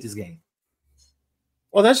 I hate this game.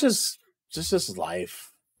 Well, that's just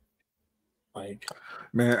life. Like,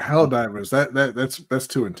 man, Helldivers, that's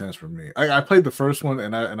too intense for me. I played the first one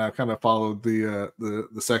and I kind of followed the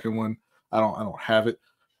second one. I don't have it,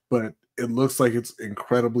 but it looks like it's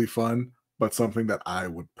incredibly fun, but something that I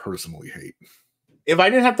would personally hate. If I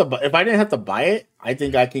didn't have to buy it, I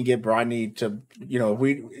think I can get Brodny to, if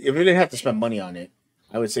we didn't have to spend money on it,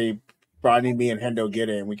 I would say Brodny, me, and Hendo get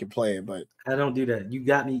it and we can play it. But I don't do that. You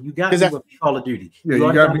got me. You got me with Call of Duty. Yeah,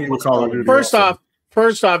 you got me with Call of Duty. First off,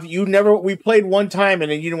 we played one time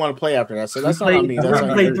and then you didn't want to play after that. So that's not on me. We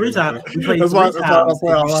played 3 times. We played 3 times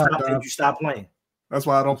and you stopped playing. That's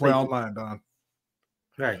why I don't play online, Don.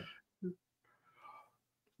 Right.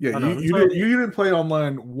 Yeah, you didn't play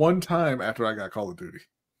online one time after I got Call of Duty.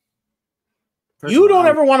 You don't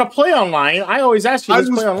ever want to play online. I always ask you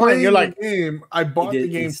to play online. You're like, game. I bought the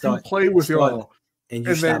game to play with y'all, and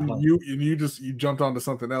then you jumped onto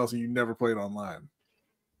something else and you never played online.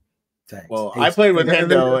 Thanks. Well, I played with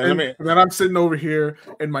Hendo, and then I'm sitting over here,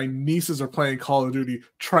 and my nieces are playing Call of Duty,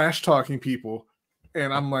 trash talking people,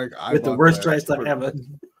 and I'm like, with the worst trash talk ever,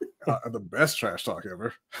 the best trash talk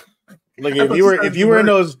ever. Like if you were in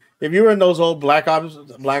those old Black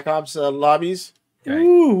Ops lobbies,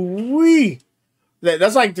 ooh wee.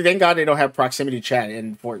 That's like, thank God they don't have proximity chat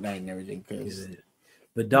in Fortnite and everything.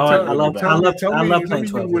 But Dawn, I love playing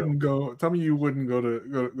 12. Tell me you wouldn't go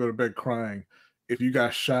to bed crying if you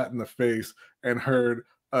got shot in the face and heard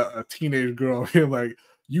a teenage girl here like,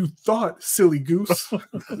 "You thought, silly goose."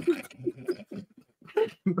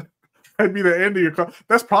 That'd be the end of your call.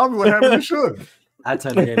 That's probably what happened to Should. I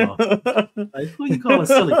turn the game off. Like, who you calling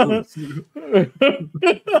silly goose?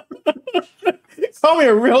 Call me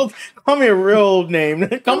a real name.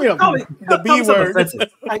 Call me the B word.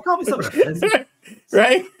 Call me something offensive.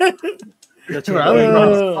 Right? That's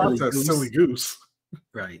silly goose.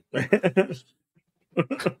 Right.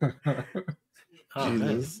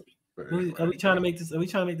 Jesus. Are we trying to make this? Are we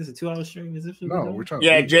trying to make this a 2-hour stream? Is this we're trying.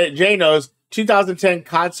 Yeah, Jay knows. 2010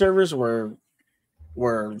 COD servers were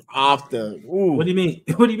off the. Ooh. What do you mean?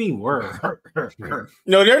 What do you mean were?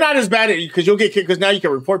 No, they're not as bad because you'll get kicked because now you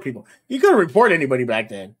can report people. You couldn't report anybody back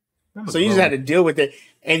then, so you just had to deal with it.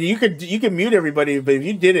 And you could mute everybody, but if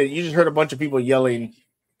you did it, you just heard a bunch of people yelling,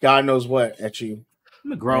 God knows what at you.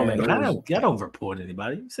 I'm a grown man. I don't report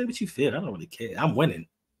anybody. You say what you feel. I don't really care. I'm winning.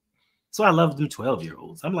 So I love them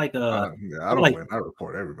 12-year-olds. I'm like, I don't win. I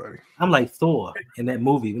report everybody. I'm like Thor in that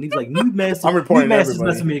movie when he's like, "New master, I'm reporting new master's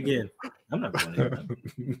everybody. messing me again." I'm not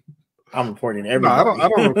reporting. I'm reporting everybody. No, I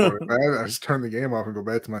don't report it. I just turn the game off and go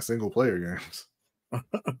back to my single player games.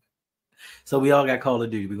 So we all got Call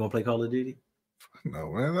of Duty. We gonna play Call of Duty?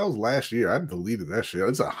 No, man, that was last year. I deleted that shit.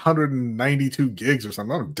 It's 192 gigs or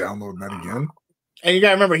something. I'm downloading that again. And you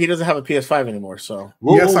gotta remember, he doesn't have a PS5 anymore. So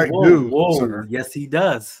yes, I do. Sir. Yes, he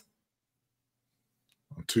does.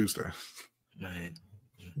 On Tuesday. Man.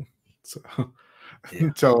 So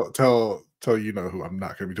tell you know who I'm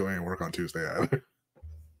not going to be doing any work on Tuesday either.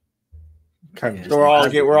 So we're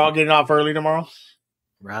all getting off early tomorrow.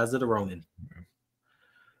 Rise of the Ronin.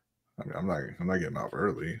 I mean, I'm not getting off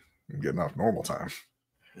early. I'm getting off normal time.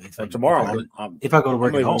 So tomorrow, if I go to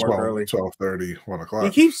work at home, 12:30, 1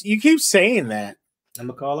 o'clock. You keep saying that. I'm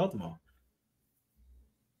gonna call out tomorrow.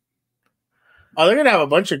 Oh, they're gonna have a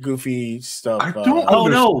bunch of goofy stuff. I don't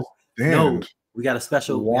understand. No, we got a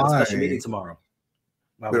special meeting tomorrow.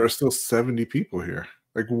 There are still 70 people here.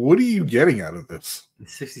 Like, what are you getting out of this?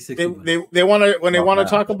 66. They want to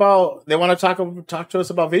talk to us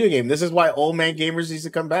about video game. This is why old man gamers needs to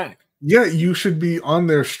come back. Yeah, you should be on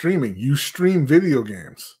there streaming. You stream video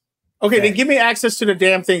games. Okay, then give me access to the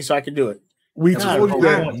damn thing so I can do it. We told you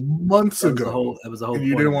that months ago. That was the whole and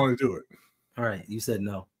you didn't want to do it. All right, you said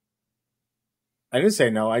no. I didn't say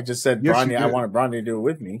no. I just said Yes, Brodny. you I did. wanted Brodny to do it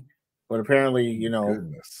with me, but apparently,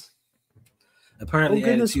 Goodness. Apparently,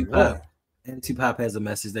 goodness, Attitude Pop has a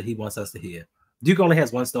message that he wants us to hear. Duke only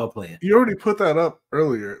has 1-star player. You already put that up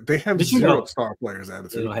earlier. They have But you 0 know- star players. They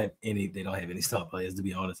Attitude. don't have any. They don't have any star players, to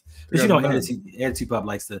be honest. They But you got know, none. Attitude Pop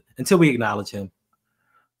likes to until we acknowledge him.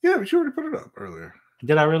 Yeah, but you already put it up earlier.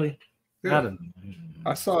 Did I really? Yeah. I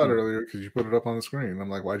I saw it earlier because you put it up on the screen. I'm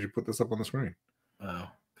like, why'd you put this up on the screen? Oh,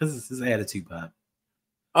 because it's his Attitude Pop.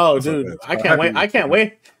 Oh, That's dude, not bad. I can't wait. I can't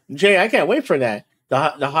wait. Jay, I can't wait for that. The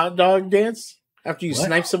hot dog dance after you What?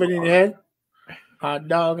 snipe somebody in the head. Hot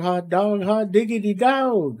dog, hot diggity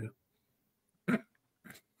dog.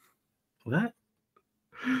 What?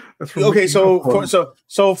 That's from Okay, Mickey so Mouse.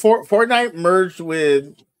 Fortnite merged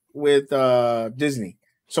with Disney.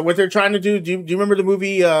 So what they're trying to do you remember the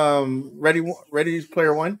movie Ready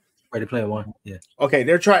Player One? Ready Player One. Yeah. Okay,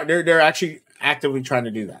 they're actually actively trying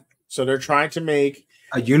to do that. So they're trying to make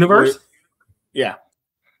A universe.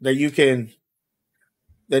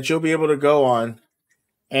 that you'll be able to go on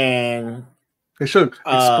and They should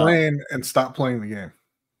Uh, explain and stop playing the game.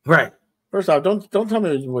 Right. first off, don't tell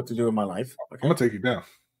me what to do in my life. I'm Okay, gonna take you down.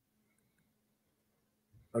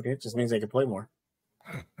 okay, it just means they can play more.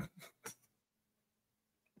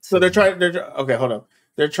 So they're trying. Okay, hold up.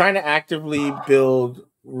 They're trying to actively build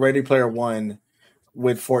Ready Player One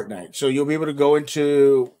with Fortnite. So you'll be able to go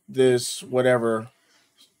into this whatever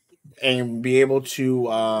and be able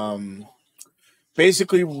to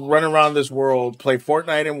basically run around this world, play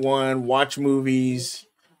Fortnite in one, watch movies,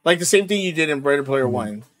 like the same thing you did in Ready Player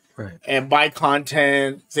One, Right. and buy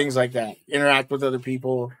content, things like that. Interact with other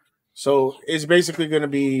people. So it's basically going to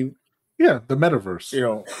be, Yeah, the metaverse.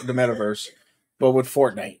 the metaverse, but with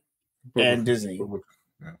Fortnite But and with- Disney. but with-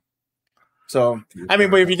 So I mean,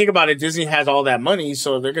 but if you think about it, Disney has all that money,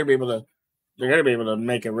 so they're gonna be able to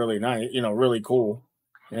make it really nice, really cool.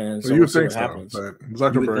 And so Well, you we'll would see think what so, happens. but You would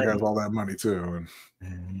Zuckerberg think. has all that money too, and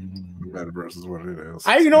the metaverse is what it is.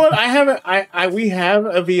 You know what? I haven't. We have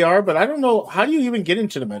a VR, but I don't know how do you even get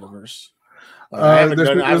into the metaverse. I haven't There's,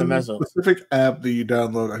 done. I there's haven't a messed up. specific app that you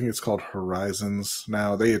download. I think it's called Horizons.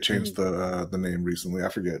 Now they had changed the name recently. I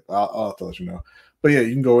forget. I'll have to let you know. But yeah,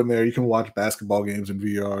 you can go in there. You can watch basketball games in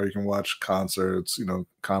VR. You can watch concerts.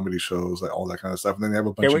 Comedy shows, like all that kind of stuff. And then they have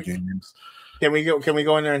a bunch of games. Can we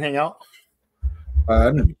go in there and hang out?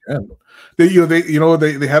 I mean, you can.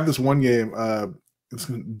 They have this one game. It's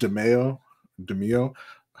Demeo.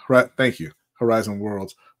 Right. Thank you. Horizon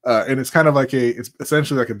Worlds. And it's kind of like it's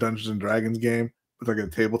essentially like a Dungeons and Dragons game. It's like a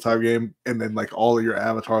tabletop game, and then like all of your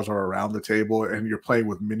avatars are around the table, and you're playing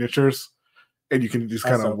with miniatures, and you can just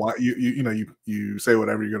kind of watch. You say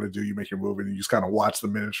whatever you're gonna do. You make your move, and you just kind of watch the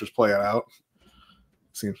miniatures play it out.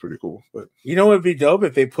 Seems pretty cool, but It would be dope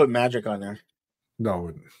if they put magic on there. no,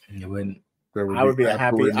 it You wouldn't. I would be a happy.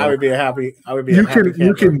 absolutely no- I would be a happy. You happy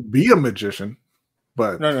can camper. be a magician,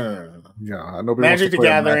 but No. yeah, nobody Magic wants to the play a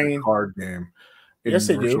Gathering. Magic card game in Yes,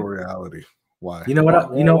 they do. virtual reality. Why? You know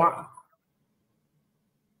what? You know Wow.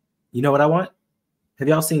 what I want? Have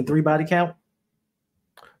y'all seen 3 Body Count?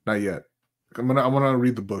 Not yet. I'm gonna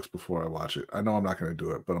read the books before I watch it. I know I'm not gonna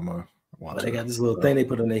do it, but I'm gonna watch But it. they got this little thing they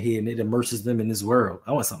put on their head and it immerses them in this world.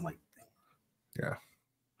 I want something like that. Yeah.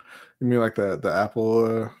 You mean like the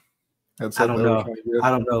Apple headset? I don't that we're know. trying to get? I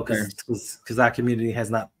don't know because our community has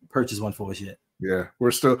not purchased one for us yet. Yeah,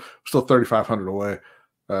 we're still $3,500 away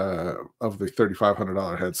of the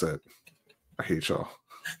 $3,500 headset. I hate y'all.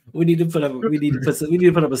 We need to put up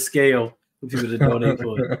a scale for people to donate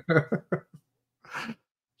for it.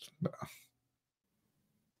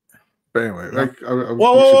 But anyway, like Whoa.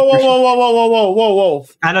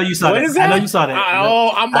 I know you saw What that. is that? I know you saw that.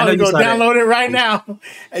 I'm gonna go download it right now.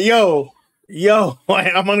 Yo,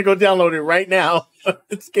 I'm gonna go download it right now.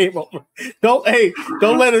 It's game over.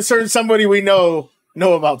 Don't let a certain somebody we know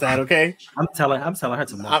about that, okay? I'm telling her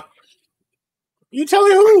tomorrow. You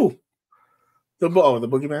telling who? The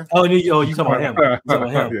boogeyman? Oh, you talking about him. You talking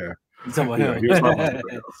about him. Yeah. You talking Yeah, about he was talking him. about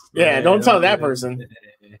something else. Yeah, don't tell that person.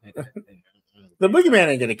 The boogeyman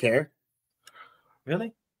ain't gonna care.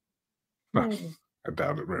 Really? No, I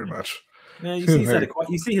doubt it very much. Yeah, you see, he said it.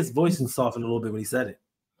 You see his voice softened a little bit when he said it.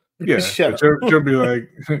 Yeah, Shut up. She'll be like,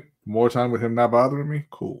 more time with him not bothering me?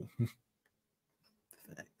 Cool.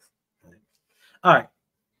 All right.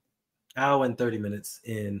 Hour and 30 minutes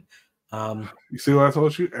in. You see what I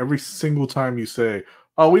told you? Every single time you say,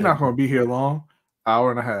 oh, we're not going to be here long,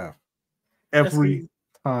 hour and a half. Every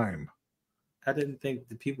time. I didn't think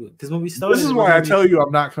the people, because when we started. This is why I tell you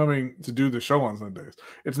I'm not coming to do the show on Sundays.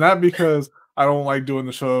 It's not because I don't like doing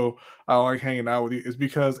the show, I don't like hanging out with you. It's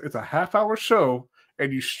because it's a half-hour show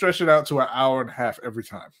and you stretch it out to an hour and a half every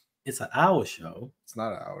time. It's an hour show. It's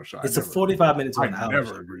not an hour show. It's a 45 minutes to an hour. I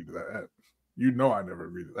never agreed to that. You know, I never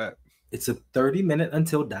agreed to that. It's a 30-minute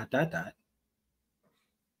until ...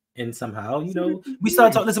 And somehow, you know, we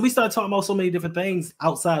start talking. Listen, we started talking about so many different things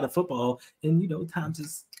outside of football, and you know, time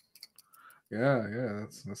just. Yeah,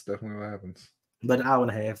 that's definitely what happens. But an hour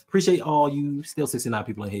and a half. Appreciate all you. Still 69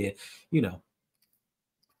 people in here. You know,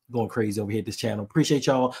 going crazy over here at this channel. Appreciate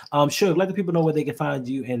y'all. Sure, let the people know where they can find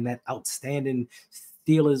you and that outstanding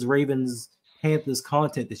Steelers, Ravens, Panthers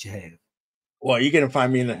content that you have. Well, you're gonna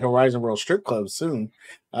find me in the Horizon World Strip Club soon.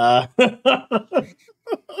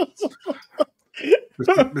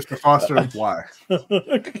 Mr. Foster, why?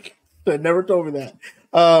 They never told me that.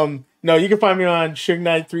 No, you can find me on Suge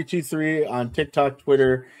Knight 323 on TikTok,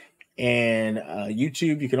 Twitter, and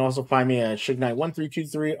YouTube. You can also find me at Suge Knight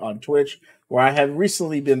 1323 on Twitch, where I have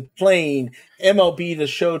recently been playing MLB The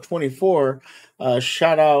Show 24.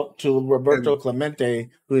 Shout out to Roberto Clemente,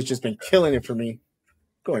 who has just been killing it for me.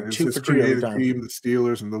 Going 2 for 2 every time. Team, the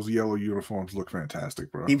Steelers, and those yellow uniforms look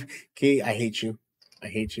fantastic, bro. Key, I hate you. I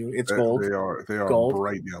hate you. It's gold. They are gold.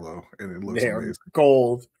 Bright yellow, and it looks they amazing. Are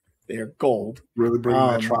gold. They are gold. Really bringing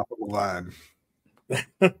that tropical line.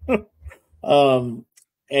 And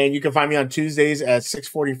you can find me on Tuesdays at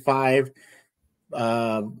 6:45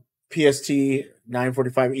 PST,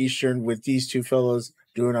 9:45 Eastern, with these two fellows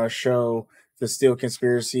doing our show, The Steel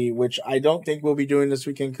Conspiracy, which I don't think we'll be doing this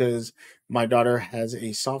weekend because my daughter has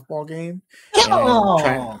a softball game.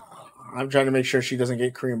 I'm trying to make sure she doesn't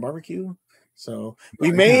get Korean barbecue. So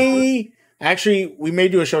we may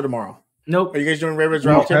do a show tomorrow. Nope. Are you guys doing Ravens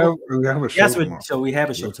Roundtable? We have a show tomorrow. So we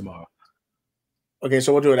have a show tomorrow. Okay,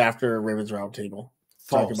 so we'll do it after Ravens Roundtable.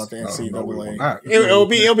 Talking about the NCAA. No, it'll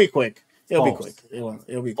be quick. It'll False. be quick.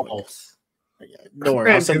 It'll be quick. False. Don't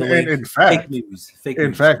worry, I'll send the link. In fact, Fake news.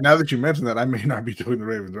 In fact, now that you mention that, I may not be doing the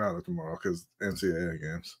Ravens Roundup tomorrow because NCAA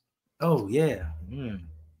games. Oh yeah.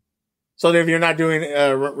 So if you're not doing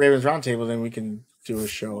Ravens Roundtable, then we can do a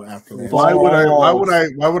show after that. Why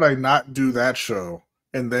would I not do that show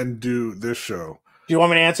and then do this show? Do you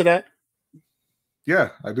want me to answer that? Yeah,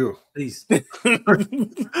 I do. Please. You look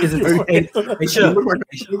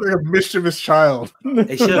like a mischievous child.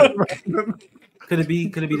 Hey, sure. Could it be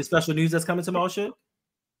the special news that's coming tomorrow, shit?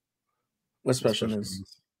 What special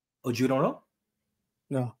news? Oh, you don't know?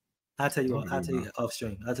 No. I'll tell you off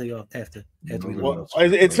stream. I'll tell you off after we go. Well,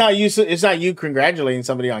 it's not you. It's not you congratulating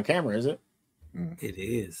somebody on camera, is it? It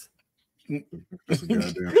is.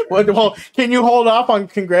 Well, can you hold off on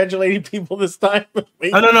congratulating people this time? Oh,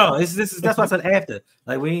 no. That's why I said after.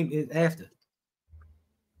 Like we ain't after.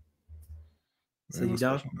 So you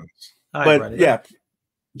done? All right, but yeah,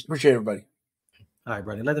 appreciate everybody. All right,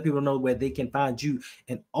 brother. Let the people know where they can find you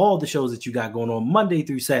and all the shows that you got going on Monday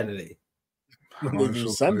through Saturday.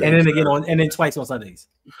 Sunday. And then again and then twice on Sundays.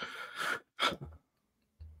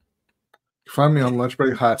 Find me on Lunch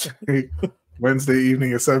Break Hot Take Wednesday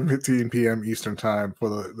evening at 7:15 p.m. Eastern Time for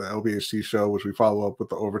the LBHT show, which we follow up with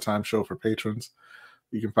the overtime show for patrons.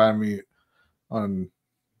 You can find me on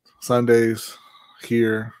Sundays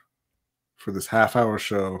here for this half-hour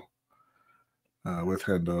show with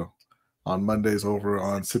Hendo. On Mondays over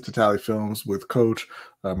on Sip to Tally Films with Coach,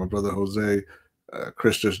 my brother Jose,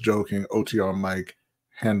 Chris Just Joking, OTR Mike,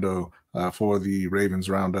 Hendo for the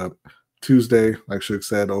Ravens Roundup. Tuesday, like Suge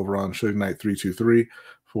said, over on Suge Knight 323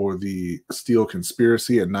 for the Steel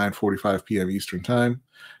Conspiracy at 9:45 p.m. Eastern Time.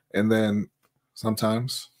 And then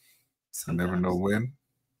sometimes, you never know when,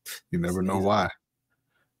 you never know why.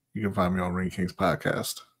 You can find me on Ring Kings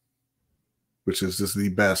Podcast, which is just the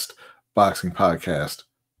best boxing podcast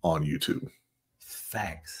on YouTube.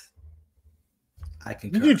 Facts. I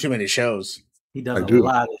concur. You do too many shows. He does a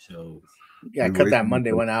lot of shows. Yeah, cut that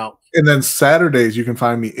Monday one out. And then Saturdays, you can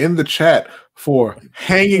find me in the chat for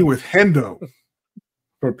Hanging with Hendo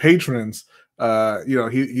for patrons. He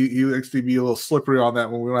likes to be a little slippery on that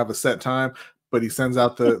when we don't have a set time, but he sends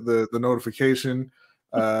out the notification.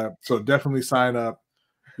 So definitely sign up.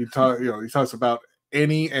 He talks about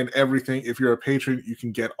any and everything. If you're a patron, you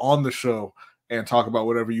can get on the show and talk about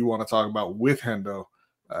whatever you want to talk about with Hendo.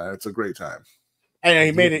 It's a great time. I know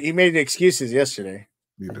he made excuses yesterday.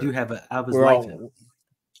 We were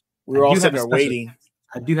all sitting there waiting.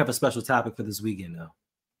 I do have a special topic for this weekend though.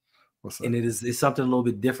 What's that? And it's something a little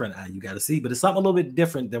bit different. You got to see, but it's something a little bit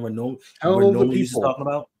different than we're normally used to talking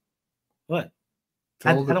about. What?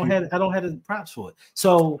 I don't have the props for it.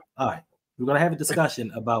 So, all right, we're gonna have a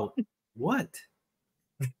discussion about what?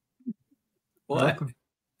 What?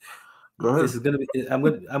 Go ahead. This is gonna be. I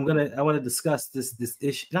want to discuss this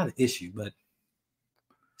issue, not an issue, but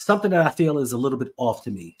something that I feel is a little bit off to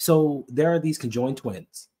me. So there are these conjoined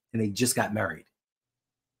twins, and they just got married.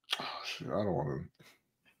 Oh, shit, I don't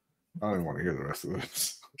even want to hear the rest of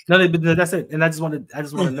this. No, but that's it. And I just want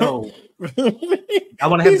to know. I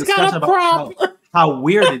want to have a He's got discussion a about prop. how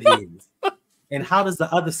weird it is, and how does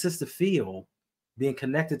the other sister feel being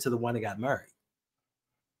connected to the one that got married.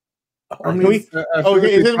 I mean, wait,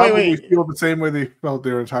 probably feel the same way they felt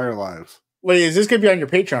their entire lives. Wait, is this gonna be on your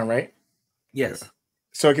Patreon, right? Yes.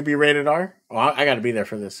 So it could be rated R. Well, I got to be there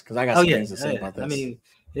for this because I got some things to say about this. I mean,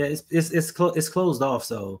 yeah, it's closed off,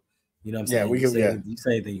 so you know what I'm saying. You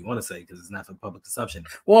say anything you want to say because it's not for public consumption.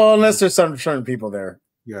 Well, unless there's some certain people there.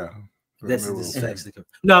 Yeah. This is actually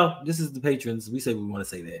no. This is the patrons. We say we want to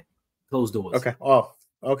say that. Closed doors. Okay. Oh,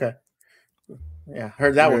 okay. Yeah,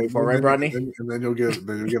 heard that one before, right, Brodny? And then you'll get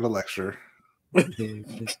a lecture.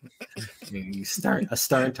 You start a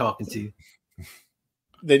stern talking to you.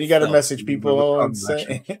 Then you got to message people and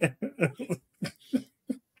say.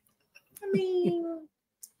 You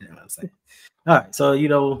know what I'm saying. All right,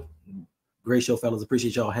 so great show, fellas.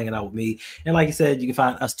 Appreciate y'all hanging out with me. And like I said, you can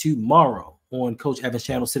find us tomorrow on Coach Evans'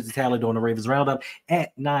 channel, Sit the Tally, during the Ravens Roundup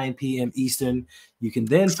at 9 p.m. Eastern. You can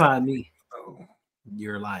then find me.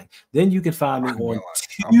 You're lying. Then you can find me on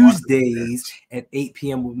Tuesdays at 8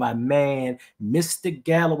 p.m. with my man, Mr.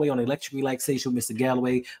 Galloway, on Electric Relaxation. Mr.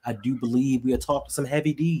 Galloway, I do believe we are talking some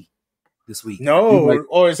Heavy D this week. No,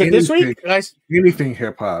 or is it this week, guys? Anything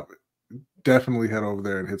hip hop, definitely head over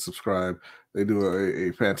there and hit subscribe. They do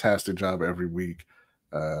a fantastic job every week.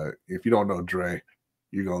 If you don't know Dre,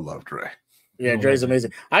 you're gonna love Dre. Yeah, Dre's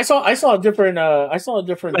amazing. I saw a different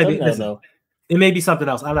thumbnail though. It may be something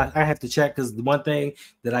else. I have to check because the one thing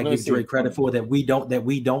that I give Dre credit for that we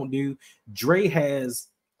don't do, Dre has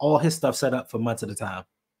all his stuff set up for months at a time,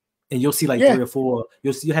 and you'll see like 3 or 4.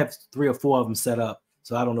 You'll have 3 or 4 of them set up.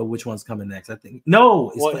 So I don't know which one's coming next. I think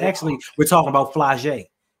actually we're talking about Flage.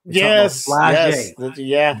 Yes.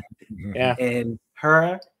 Yeah. And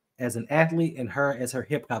her as an athlete and her as her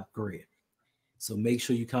hip hop career. So make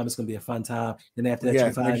sure you come. It's going to be a fun time. Then after that, you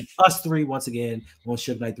can find us 3 once again on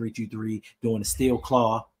Suge Knight 323 doing the Steel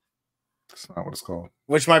Claw. That's not what it's called.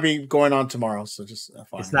 Which might be going on tomorrow. So just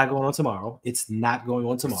it's not going on tomorrow. It's not going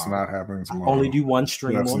on tomorrow. It's not happening tomorrow. I only do one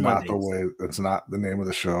stream on Mondays. The way. That's not the name of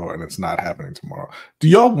the show, and it's not happening tomorrow. Do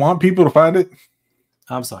y'all want people to find it?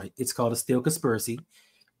 I'm sorry. It's called a Steel Conspiracy.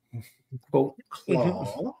 Quote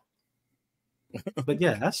Claw. But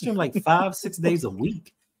yeah, I stream like 5-6 days a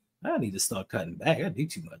week. I need to start cutting back. I do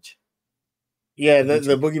too much. Yeah, the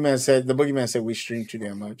boogeyman said we stream too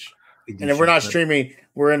damn much. And if we're not streaming,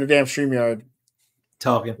 we're in the damn StreamYard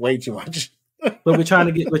talking way too much. But we're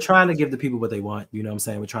trying to give the people what they want. You know what I'm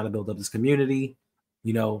saying? We're trying to build up this community.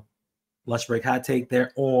 Lunch Break Hot Take,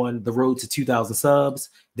 they're on the road to 2,000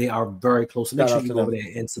 subs. They are very close. So make sure you go over there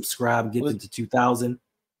and subscribe and get them to 2,000.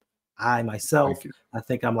 I myself, I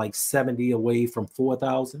think I'm like 70 away from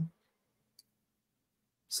 4,000.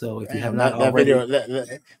 So if you have not already,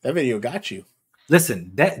 that video got you.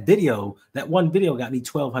 Listen, that one video got me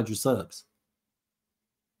 1,200 subs.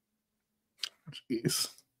 Jeez.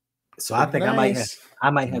 So I think I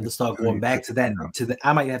might have to start going back to that.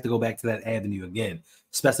 I might have to go back to that avenue again,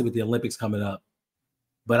 especially with the Olympics coming up.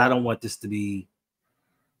 But I don't want this to be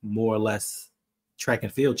more or less track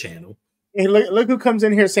and field channel. Hey, look who comes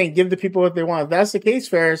in here saying give the people what they want. If that's the case,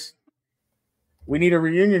 Ferris, we need a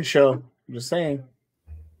reunion show. I'm just saying.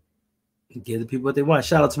 Give the people what they want.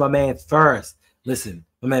 Shout out to my man Ferris. Listen,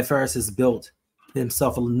 my man Ferris has built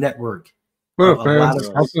himself a network. I'm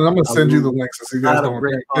going to send you the links so you guys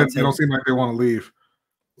don't seem like they want to leave.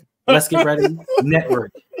 Let's get ready.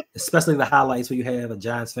 Network, especially the highlights where you have a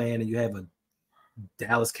Giants fan and you have a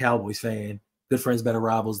Dallas Cowboys fan. Good Friends, Better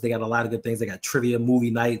Rivals. They got a lot of good things. They got trivia, movie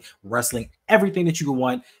night, wrestling, everything that you can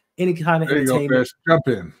want. Any kind of entertainment. Jump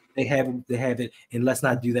in. They have it. And let's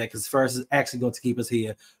not do that because Ferris is actually going to keep us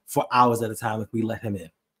here for hours at a time if we let him in.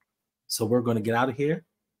 So we're going to get out of here.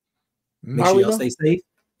 Make sure y'all stay safe.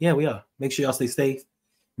 Yeah, we are. Make sure y'all stay safe.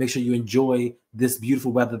 Make sure you enjoy this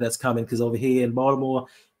beautiful weather that's coming because over here in Baltimore,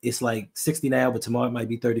 it's like 60 now, but tomorrow it might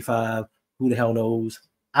be 35. Who the hell knows?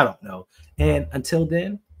 I don't know. And until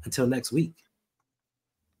then, until next week.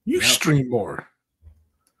 You stream more.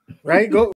 Right? Go.